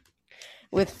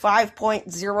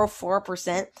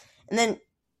 5.04%. And then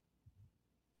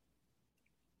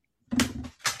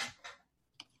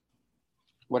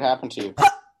what happened to you?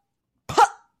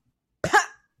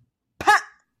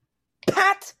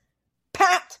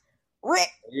 Rick.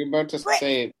 Are you about to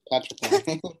say Patrick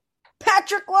Laine?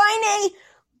 Patrick Laine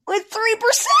with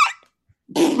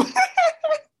 3%.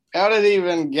 How did he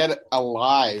even get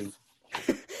alive?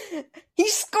 He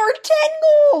scored 10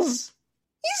 goals.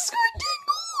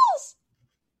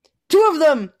 2 of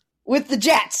them with the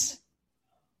Jets.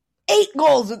 8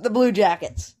 goals with the Blue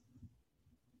Jackets.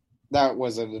 That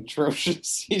was an atrocious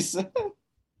season.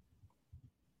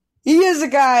 He is a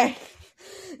guy.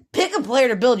 Pick a player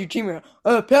to build your team around.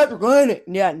 Patrick Laine.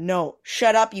 Yeah, no.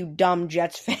 Shut up, you dumb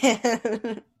Jets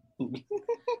fan.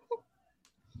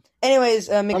 Anyways,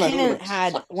 McKinnon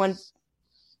had one.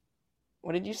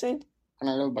 What did you say?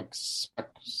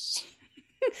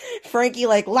 Frankie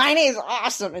Laine is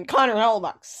awesome, and Connor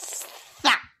Hellebuyck sucks.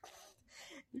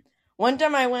 One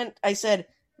time I said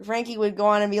Frankie would go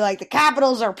on and be like, the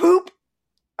Capitals are poop.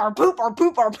 Our poop.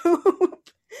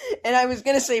 And I was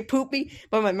going to say poopy,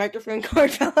 but my microphone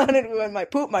cord fell out and we went, my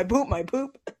poop.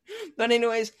 But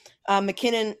anyways,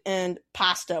 McKinnon and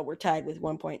Pasta were tied with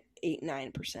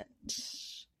 1.89%.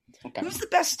 Okay. Who's the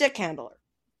best stick handler?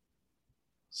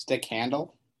 Stick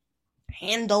handle?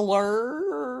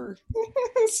 Handler.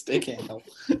 Stick handle.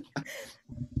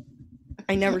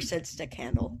 I never said stick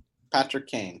handle. Patrick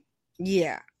Kane.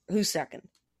 Yeah. Who's second?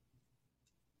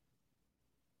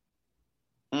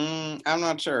 I'm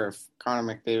not sure if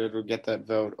Connor McDavid would get that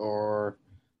vote, or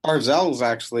Barzal's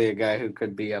actually a guy who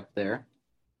could be up there.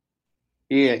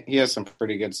 He has some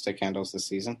pretty good stick handles this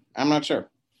season. I'm not sure.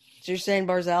 So you're saying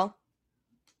Barzal?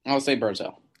 I'll say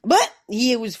Barzal. But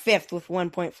he was fifth with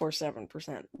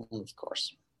 1.47%. Of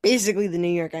course. Basically the New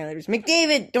York Islanders.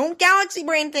 McDavid, don't galaxy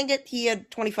brain think it. He had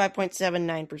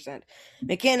 25.79%.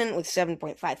 McKinnon with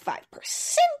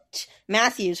 7.55%.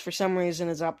 Matthews, for some reason,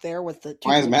 is up there with the 2.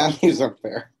 Why is Matthews up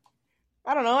there?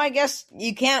 I don't know. I guess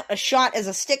you count a shot as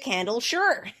a stick handle.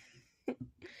 Sure.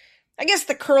 I guess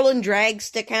the curl and drag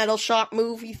stick handle shot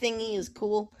movie thingy is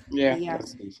cool. Yeah.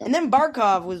 And then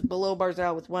Barkov was below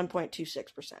Barzal with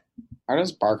 1.26%. How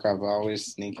does Barkov always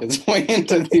sneak his way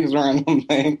into these random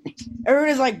things? Everyone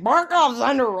is like, Barkov's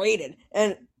underrated.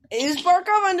 And is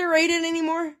Barkov underrated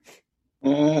anymore?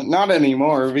 Not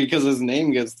anymore because his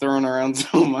name gets thrown around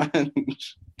so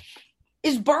much.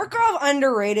 Is Barkov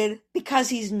underrated because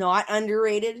he's not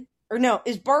underrated? Or no,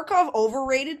 is Barkov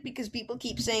overrated because people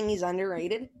keep saying he's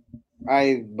underrated?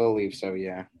 I believe so,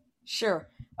 yeah. Sure.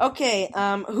 Okay,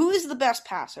 who is the best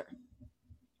passer?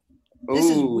 This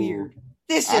is weird.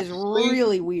 This is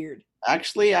really weird.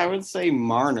 Actually, I would say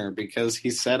Marner because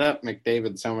he set up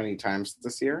McDavid so many times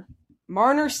this year.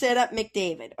 Marner set up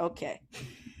McDavid. Okay.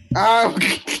 Oh,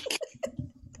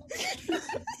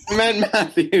 I meant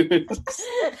Matthews.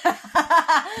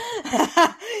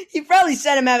 He probably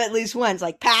set him up at least once,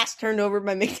 like pass turned over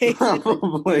by McDavid.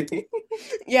 Probably.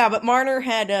 Yeah, but Marner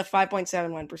had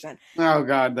 5.71%. Oh,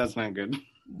 God, that's not good.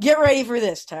 Get ready for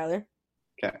this, Tyler.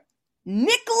 Okay.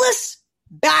 Nicholas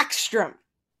Backstrom.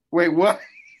 Wait, what?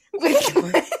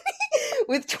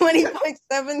 With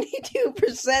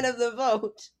 20.72% of the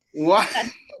vote. What?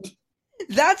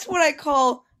 That's what I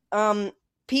call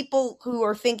people who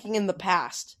are thinking in the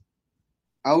past.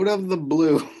 Out of the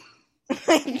blue.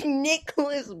 Like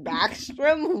Nicholas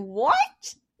Backstrom?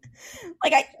 What?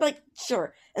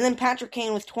 Sure. And then Patrick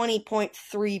Kane with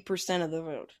 20.3% of the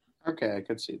vote. Okay, I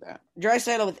could see that.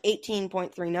 Draisaitl with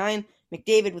 18.39,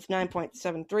 McDavid with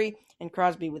 9.73, and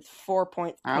Crosby with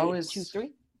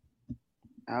 4.23.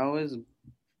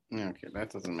 Okay,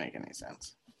 that doesn't make any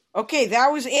sense. Okay, that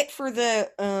was it for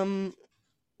the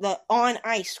on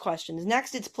ice questions.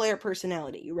 Next, it's player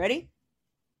personality. You ready?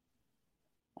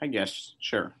 I guess,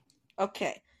 sure.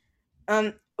 Okay.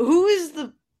 Who is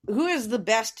the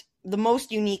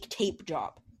most unique tape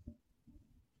job?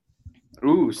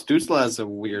 Ooh, Stützle has a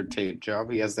weird tape job.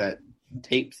 He has that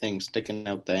tape thing sticking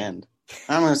out the end.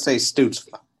 I'm going to say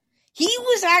Stützle. He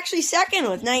was actually second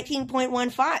with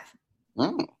 19.15.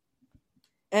 Oh.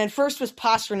 And first was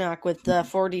Pastrnak with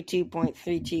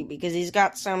 42.32 because he's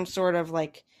got some sort of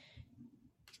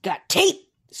got tape,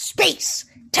 space,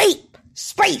 tape,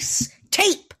 space,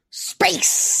 tape,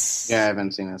 space. Yeah, I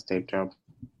haven't seen his tape job.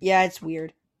 Yeah, it's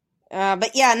weird.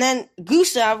 But yeah, and then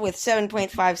Gustav with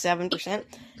 7.57%.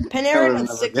 Panarin with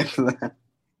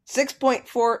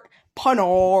 6.4.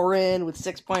 Panarin with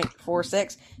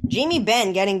 6.46. Jamie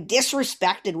Benn getting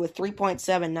disrespected with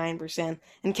 3.79%.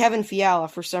 And Kevin Fiala,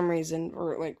 for some reason,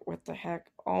 what the heck?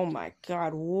 Oh my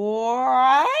god,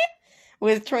 what?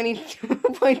 With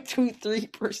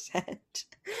 22.23%.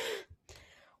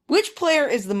 Which player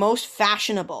is the most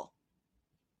fashionable?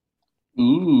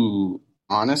 Ooh,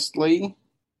 honestly,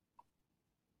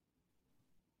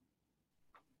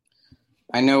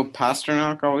 I know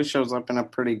Pastrnak always shows up in a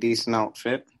pretty decent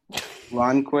outfit.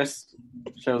 Lundqvist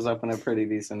shows up in a pretty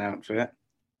decent outfit.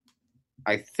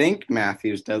 I think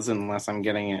Matthews does, unless I'm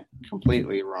getting it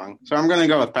completely wrong. So I'm going to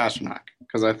go with Pastrnak,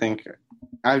 because I think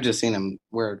I've just seen him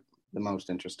wear the most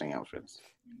interesting outfits.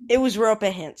 It was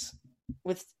Roope Hintz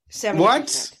with 70%.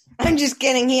 What? I'm just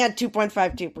kidding. He had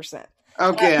 2.52%.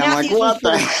 Okay, I'm like, what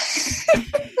the?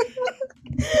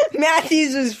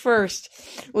 Matthews was first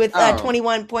with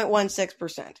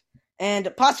 21.16%. And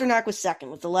Pastrnak was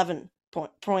second with 11.8%. Okay,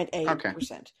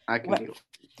 I can do it.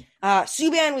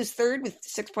 Subban was third with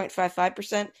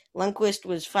 6.55%. Lundqvist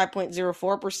was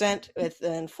 5.04%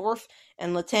 in fourth.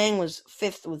 And Letang was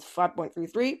fifth with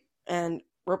 5.33%. And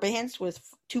Roope Hintz was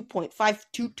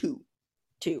 2.522.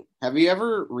 Have you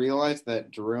ever realized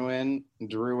that Drouin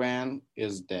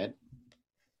is dead?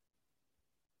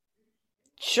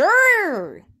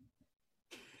 Sure.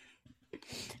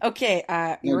 Okay,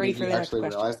 you ready for the next question? Did you actually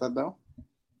realize that, though?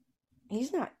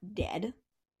 He's not dead.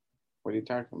 What are you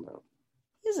talking about?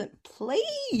 He hasn't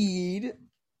played.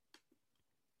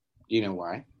 Do you know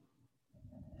why?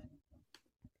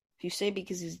 If you say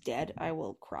because he's dead, I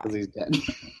will cry. Because he's dead.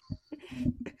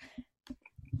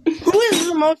 Who is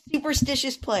the most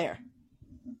superstitious player?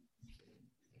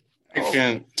 I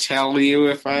can tell you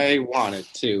if I wanted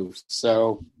to,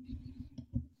 so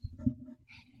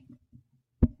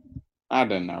I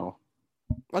don't know.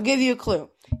 I'll give you a clue.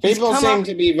 People seem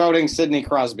to be voting Sidney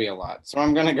Crosby a lot, so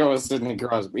I'm going to go with Sidney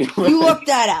Crosby. You looked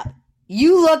that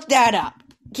up.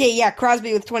 Okay, yeah,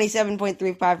 Crosby with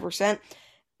 27.35%.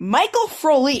 Michael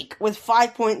Frolik with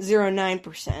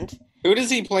 5.09%. Who does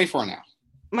he play for now?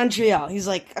 Montreal. He's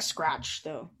like a scratch,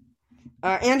 though.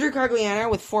 Andrew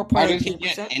Cogliano with 4.82%. How did he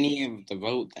get any of the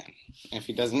vote, then, if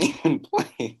he doesn't even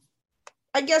play?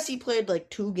 I guess he played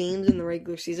 2 games in the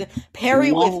regular season.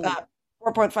 Perry with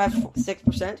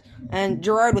 4.56%, and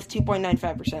Gerard with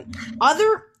 2.95%.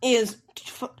 Other is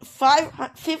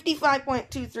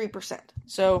 55.23%.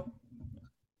 So,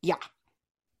 yeah.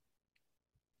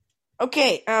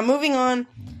 Okay, moving on.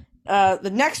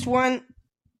 The next one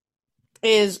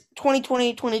is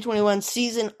 2020-2021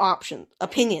 season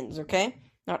opinions, okay?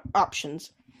 not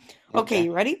options. Okay,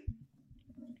 you ready?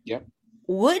 Yep.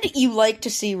 Would you like to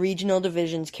see regional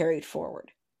divisions carried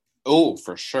forward? Oh,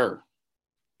 for sure.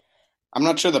 I'm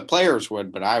not sure the players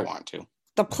would, but I want to.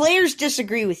 The players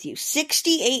disagree with you.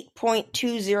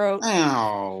 68.20.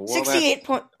 Oh, well, 68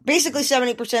 point, basically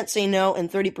 70% say no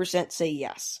and 30% say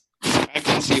yes. I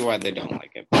can see why they don't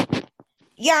like it.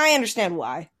 Yeah, I understand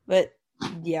why, but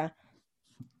yeah.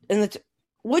 And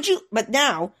would you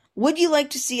like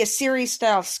to see a series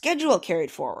style schedule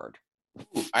carried forward?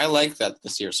 Ooh, I like that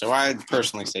this year, so I'd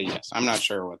personally say yes. I'm not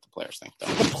sure what the players think, though.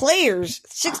 The players,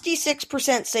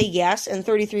 66% say yes and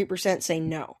 33% say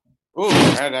no. Ooh,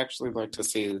 I'd actually like to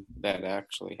see that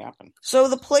actually happen. So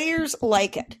the players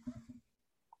like it,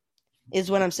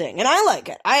 is what I'm saying. And I like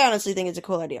it. I honestly think it's a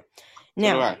cool idea.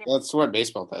 Now, that's what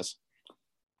baseball does.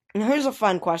 And here's a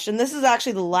fun question. This is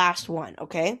actually the last one,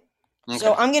 okay?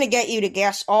 So I'm going to get you to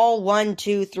guess all 1,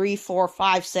 2, 3, 4,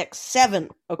 5, 6, 7,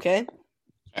 okay?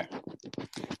 Okay.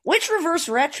 Which reverse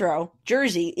retro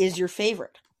jersey is your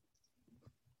favorite?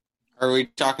 Are we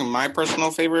talking my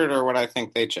personal favorite or what I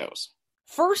think they chose?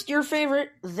 First your favorite,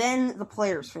 then the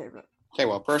player's favorite. Okay,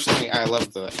 well, personally, I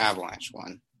love the Avalanche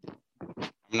one.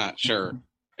 I'm not sure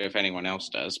if anyone else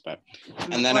does, but...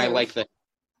 And then I like the...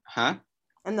 Huh?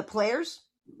 And the players?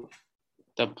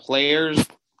 The players'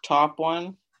 top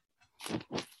one? I'm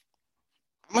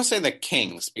going to say the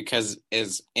Kings, because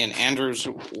is in Andrew's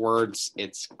words,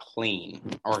 it's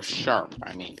clean. Or sharp,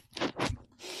 I mean.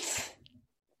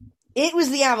 It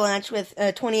was the Avalanche with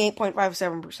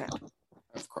 28.57%.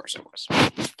 Of course it was.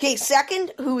 Okay,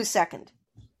 second? Who is second?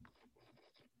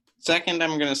 Second,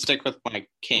 I'm going to stick with my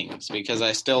Kings, because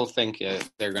I still think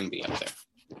they're going to be up there.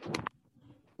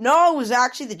 No, it was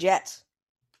actually the Jets.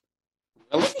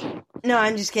 Really? No,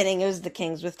 I'm just kidding. It was the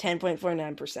Kings with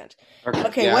 10.49%.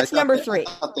 Okay, yeah, what's number 3? I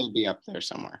thought they'd be up there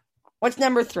somewhere. What's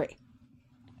number 3?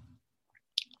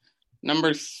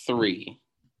 Number 3.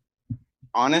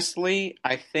 Honestly,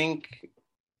 I think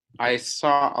I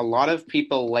saw a lot of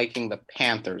people liking the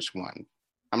Panthers one.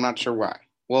 I'm not sure why.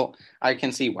 Well, I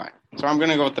can see why. So I'm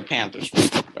going to go with the Panthers one.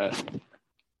 But...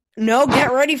 No,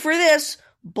 get ready for this.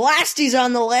 Blasty's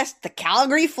on the list. The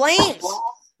Calgary Flames.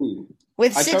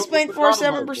 With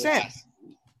 6.47%.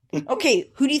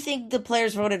 Okay, who do you think the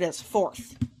players voted as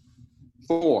fourth?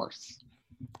 Fourth.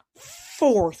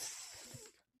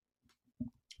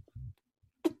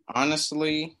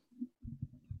 Honestly,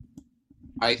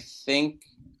 I think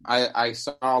I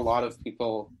saw a lot of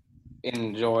people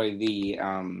enjoy the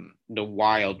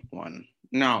Wild one.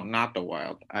 No, not the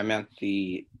Wild. I meant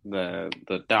the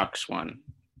Ducks one.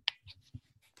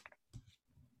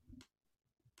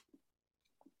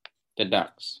 The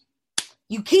Ducks.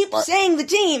 You keep saying the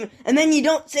team, and then you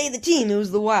don't say the team. It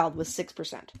was the Wild with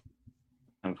 6%.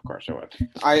 Of course it was.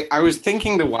 I was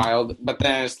thinking the Wild, but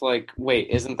then it's like, wait,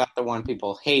 isn't that the one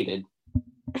people hated?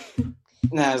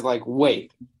 And I was like,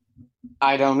 wait,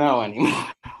 I don't know anymore.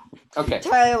 Okay.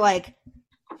 Tyler,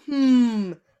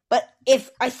 but if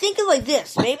I think it like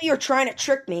this, maybe you're trying to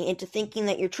trick me into thinking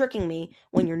that you're tricking me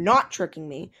when you're not tricking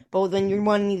me, but then you're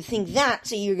wanting me to think that,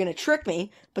 so you're going to trick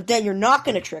me, but then you're not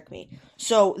going to trick me.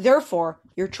 So, therefore,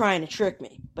 you're trying to trick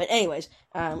me. But anyways,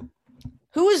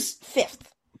 who is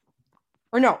fifth?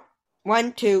 Or no,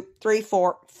 1, 2, 3,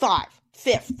 4, 5.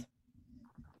 Fifth.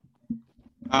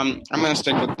 I'm going to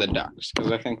stick with the Ducks,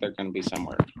 because I think they're going to be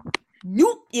somewhere.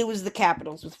 Nope, it was the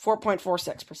Capitals with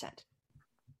 4.46%.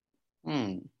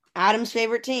 Adam's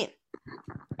favorite team.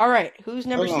 All right, who's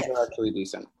number 6? Those are actually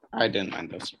decent. I didn't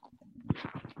mind those.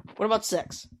 What about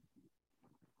 6?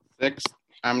 6,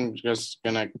 I'm just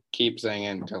going to keep saying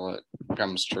it until it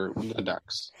comes true. The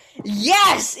Ducks.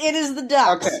 Yes, it is the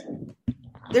Ducks. Okay.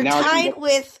 They're tied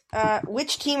with,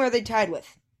 which team are they tied with?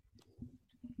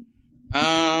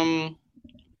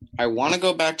 I want to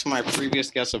go back to my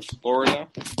previous guess of Florida,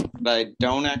 but I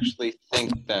don't actually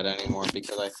think that anymore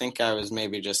because I think I was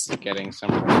maybe just getting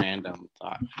some random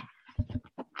thought.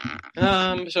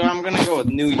 So I'm going to go with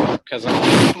New York because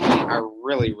I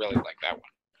really, really like that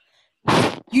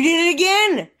one. You did it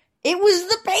again! It was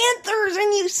the Panthers,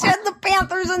 and you said the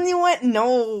Panthers, and you went,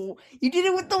 no. You did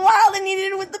it with the Wild, and you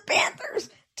did it with the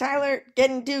Panthers. Tyler,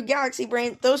 getting to Galaxy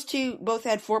Brain, those two both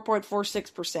had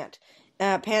 4.46%.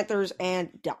 Panthers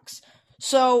and Ducks.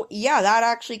 So, yeah, that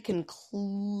actually concludes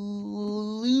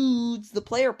the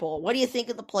player poll. What do you think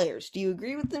of the players? Do you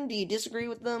agree with them? Do you disagree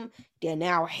with them? Do you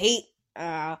now hate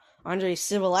Andrei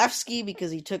Sivilevsky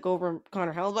because he took over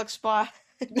Connor Hellebuyck's spot?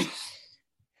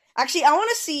 Actually, I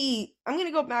want to see... I'm going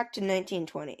to go back to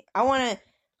 1920. I'm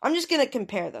just going to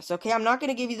compare this, okay? I'm not going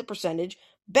to give you the percentage.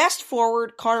 Best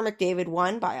forward, Connor McDavid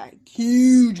won by a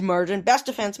huge margin. Best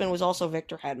defenseman was also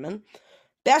Victor Hedman.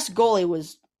 Best goalie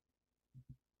was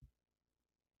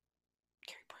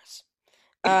Carey Price.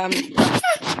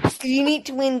 You need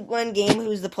to win one game.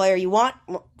 Who's the player you want?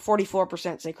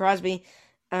 44% say Crosby.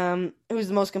 Who's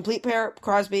the most complete player?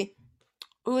 Crosby.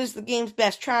 Who is the game's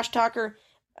best trash talker?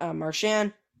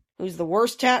 Marchand. Who's the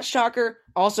worst trash talker?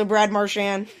 Also Brad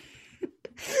Marchand.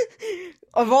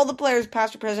 Of all the players,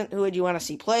 past or present, who would you want to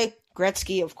see play?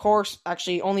 Gretzky, of course,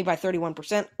 actually only by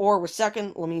 31%. Orr was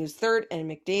second, Lemieux was third, and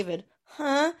McDavid,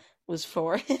 was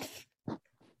fourth.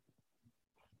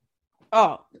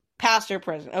 Oh, past or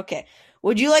present. Okay.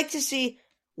 Would you like to see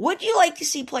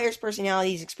players'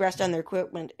 personalities expressed on their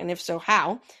equipment, and if so,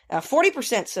 how?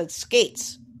 40% said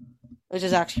skates, which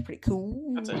is actually pretty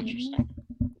cool. That's interesting.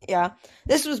 Yeah.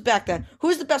 This was back then.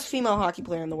 Who's the best female hockey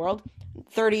player in the world?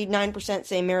 39%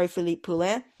 say Marie-Philippe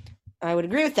Poulin. I would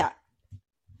agree with that.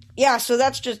 Yeah, so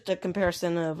that's just a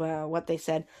comparison of what they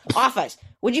said. Off ice.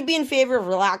 Would you be in favor of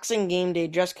relaxing game day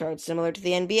dress codes similar to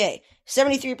the NBA?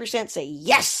 73% say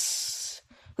yes.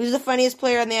 Who's the funniest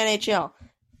player in the NHL?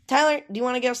 Tyler, do you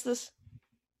want to guess this?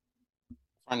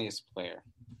 Funniest player.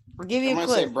 I'll give you I'm a going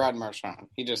to clue. say Brad Marchand.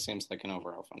 He just seems like an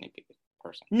overall funny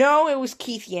person. No, it was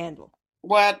Keith Yandel.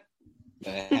 What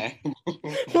the heck?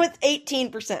 With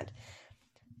 18%.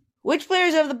 Which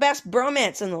players have the best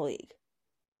bromance in the league?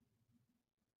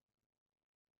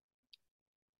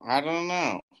 I don't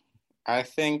know. I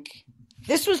think...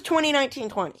 This was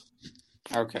 2019-20.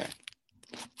 Okay.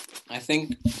 I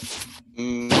think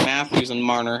Matthews and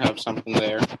Marner have something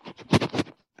there.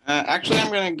 Actually,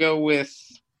 I'm going to go with...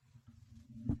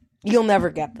 You'll never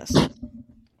get this.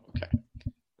 Okay.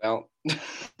 Well...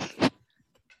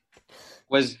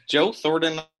 Was Joe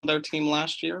Thornton on their team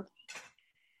last year?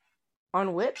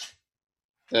 On which?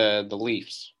 The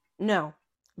Leafs. No.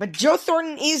 But Joe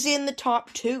Thornton is in the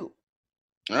top 2.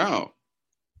 Oh.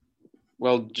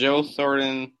 Well, Joe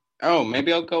Thornton... Oh,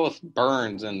 maybe I'll go with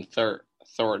Burns and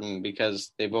Thornton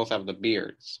because they both have the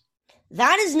beards.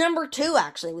 That is number 2,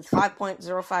 actually, with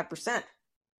 5.05%.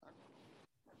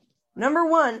 Number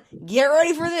 1, get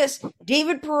ready for this,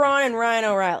 David Perron and Ryan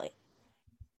O'Reilly.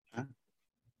 Huh?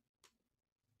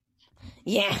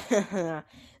 Yeah.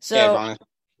 So, yeah, I've honestly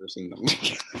never seen them.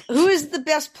 who is the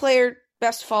best player,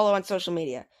 best follow on social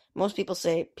media? Most people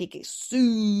say PK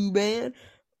Subban.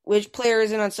 Which player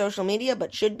isn't on social media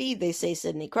but should be? They say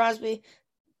Sidney Crosby.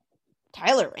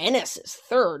 Tyler Ennis is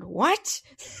third. What?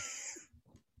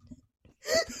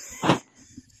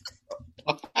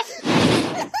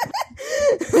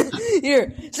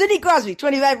 Here, Sidney Crosby,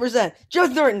 25%. Joe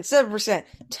Thornton, 7%.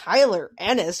 Tyler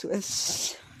Ennis with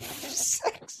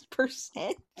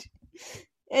 6%.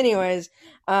 Anyways,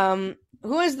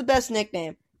 who has the best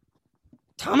nickname?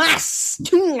 Thomas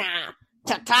Tuna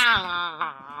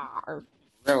Tatar.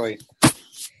 Really?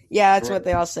 Yeah, that's what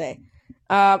they all say.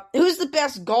 Who's the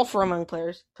best golfer among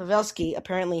players? Pavelski.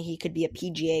 Apparently, he could be a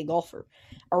PGA golfer.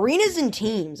 Arenas and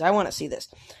teams. I want to see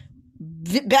this.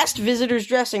 Best visitors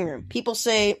dressing room. People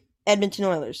say Edmonton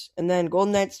Oilers, and then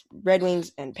Golden Knights, Red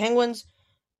Wings, and Penguins.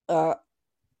 And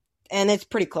it's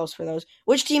pretty close for those.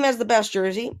 Which team has the best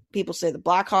jersey? People say the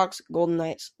Blackhawks, Golden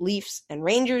Knights, Leafs, and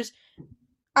Rangers.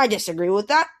 I disagree with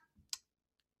that.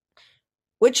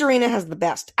 Which arena has the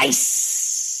best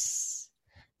ice?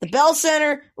 The Bell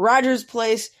Center, Rogers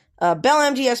Place, Bell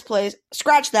MTS Place,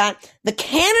 scratch that. The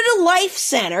Canada Life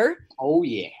Center. Oh,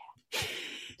 yeah.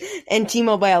 And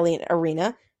T-Mobile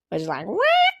Arena, which is like, what?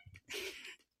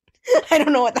 I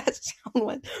don't know what that sound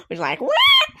was. Which is like, what?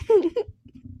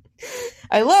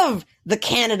 I love the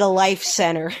Canada Life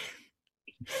Center.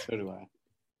 So do I.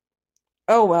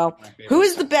 Oh, well. Who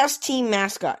is the best team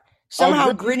mascot?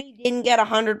 Somehow Gritty didn't get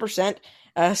 100%.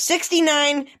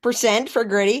 69% for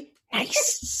Gritty.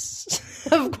 Nice.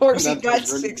 Of course he got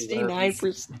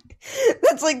 69%.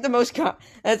 That's like the most...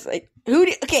 That's like...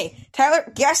 Okay,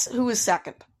 Tyler, guess who was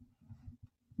second?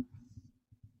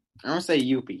 I'm going to say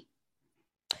Youppi.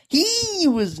 He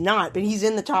was not, but he's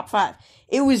in the top 5.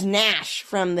 It was Nash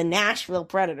from the Nashville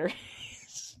Predators.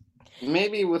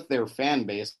 Maybe with their fan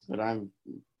base, but I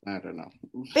don't know.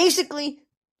 Basically,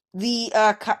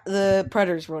 the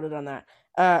Predators voted on that.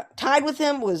 Tied with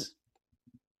him was,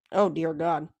 oh dear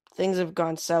God, things have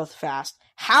gone south fast.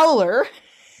 Howler,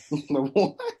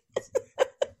 What?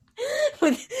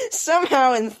 with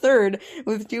somehow in third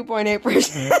with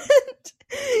 2.8%.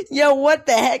 Yo, what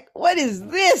the heck? What is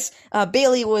this?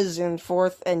 Bailey was in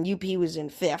 4th and UP was in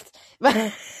 5th. But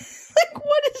like,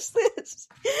 what is this?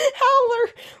 Howler,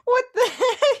 what the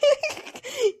heck?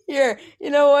 Here, you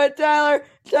know what, Tyler?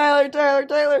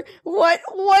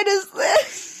 What is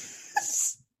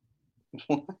this?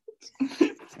 What?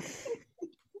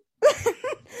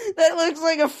 That looks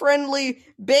like a friendly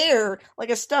bear, like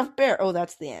a stuffed bear. Oh,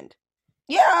 that's the end.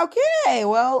 Yeah, okay.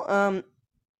 Well,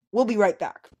 we'll be right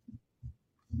back.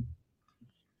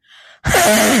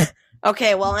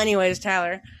 Okay, well, anyways,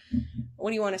 Tyler,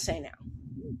 what do you want to say now?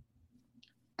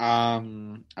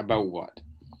 About what?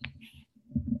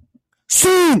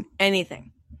 Soon!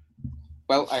 Anything.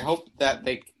 Well, I hope that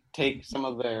they take some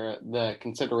of the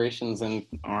considerations, or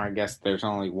I guess there's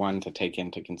only one to take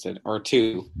into consider, or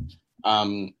two,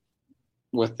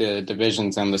 with the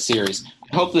divisions and the series.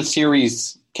 I hope the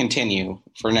series continue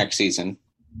for next season.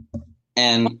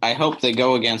 And I hope they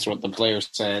go against what the players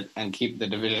said and keep the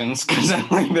divisions, because I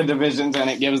like the divisions and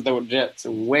it gives the Jets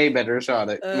a way better shot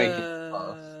at making it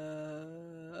off.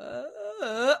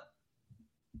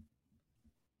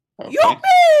 Okay. Yuppie!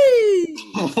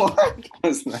 What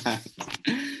was that?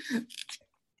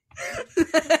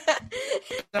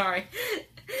 Sorry.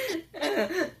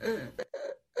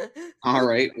 All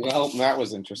right. Well, that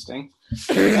was interesting.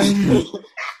 That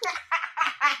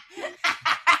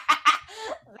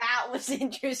was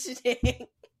interesting.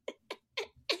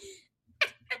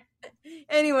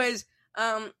 Anyways,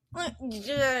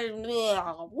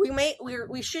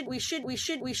 we should.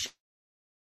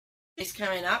 It's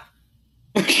coming up.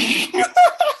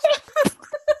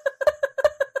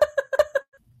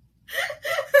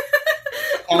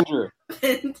 Andrew,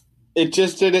 it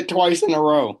just did it twice in a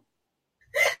row.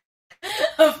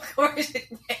 Of course it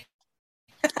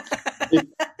did.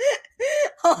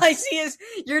 All I see is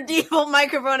your default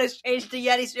microphone has changed to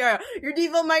Yeti Stereo. Your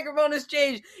default microphone has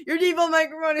changed. Your default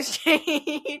microphone has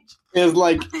changed. It's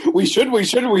like, we should.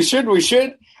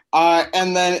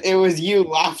 And then it was you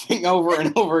laughing over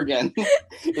and over again.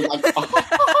 It's like,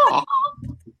 oh.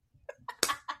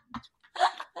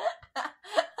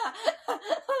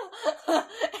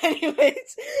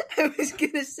 Anyways, I was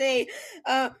gonna say,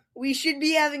 we should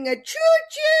be having a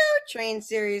choo-choo train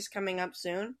series coming up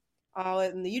soon.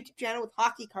 In the YouTube channel with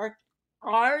hockey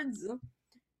cards.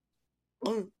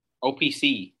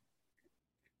 OPC.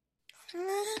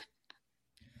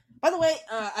 By the way,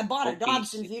 I bought a OPC.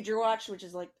 Dobson Future Watch, which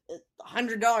is like a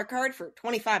 $100 card for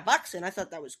 $25, and I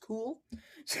thought that was cool.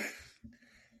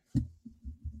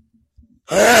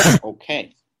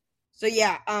 Okay. So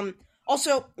yeah,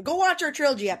 also, go watch our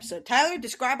trilogy episode. Tyler,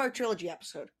 describe our trilogy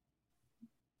episode.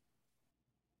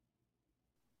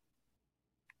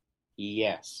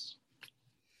 Yes.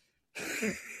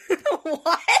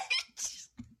 What?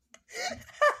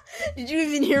 Did you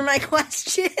even hear my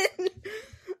question?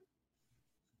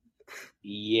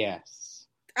 Yes.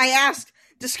 I asked,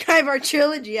 describe our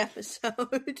trilogy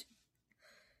episode.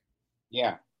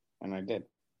 Yeah, and I did.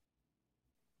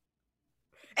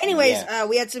 Anyways, Yes.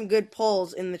 We had some good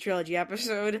polls in the trilogy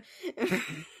episode.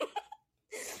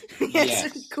 We had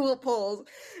some cool polls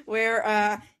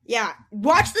where,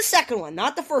 watch the second one,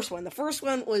 not the first one. The first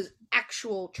one was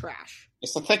actual trash.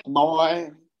 It's a thick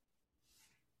boy.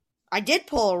 I did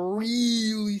pull a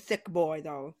really thick boy,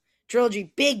 though.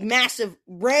 Trilogy, big, massive,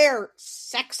 rare,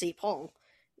 sexy pull.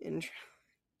 In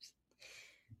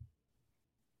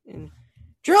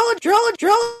trilogy!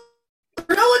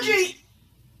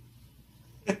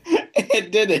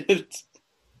 It did it.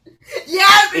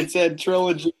 Yeah! It said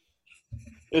trilogy.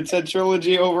 It said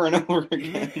trilogy over and over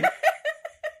again.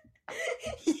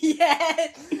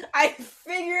 Yes! I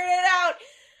figured it out!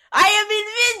 I am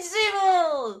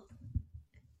invincible!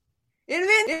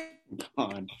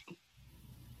 God.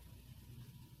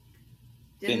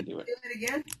 Didn't do it. Do it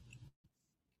again?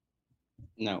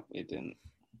 No, it didn't.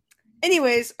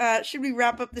 Anyways, should we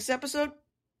wrap up this episode?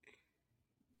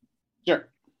 Sure.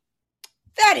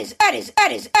 That is.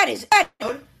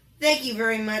 Thank you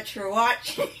very much for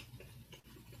watching.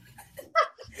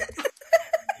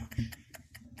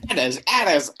 Addis.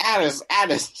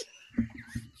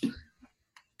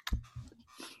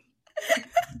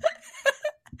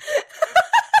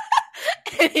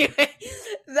 Anyway,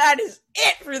 that is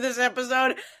it for this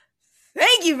episode.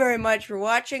 Thank you very much for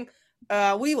watching.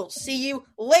 We will see you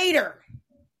later.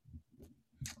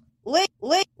 Late.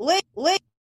 Late.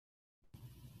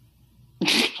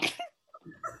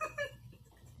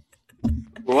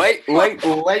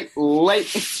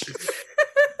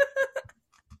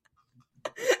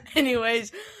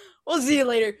 Anyways, we'll see you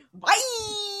later. Bye.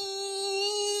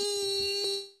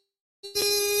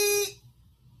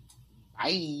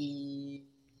 Bye.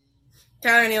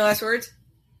 Tyler, any last words?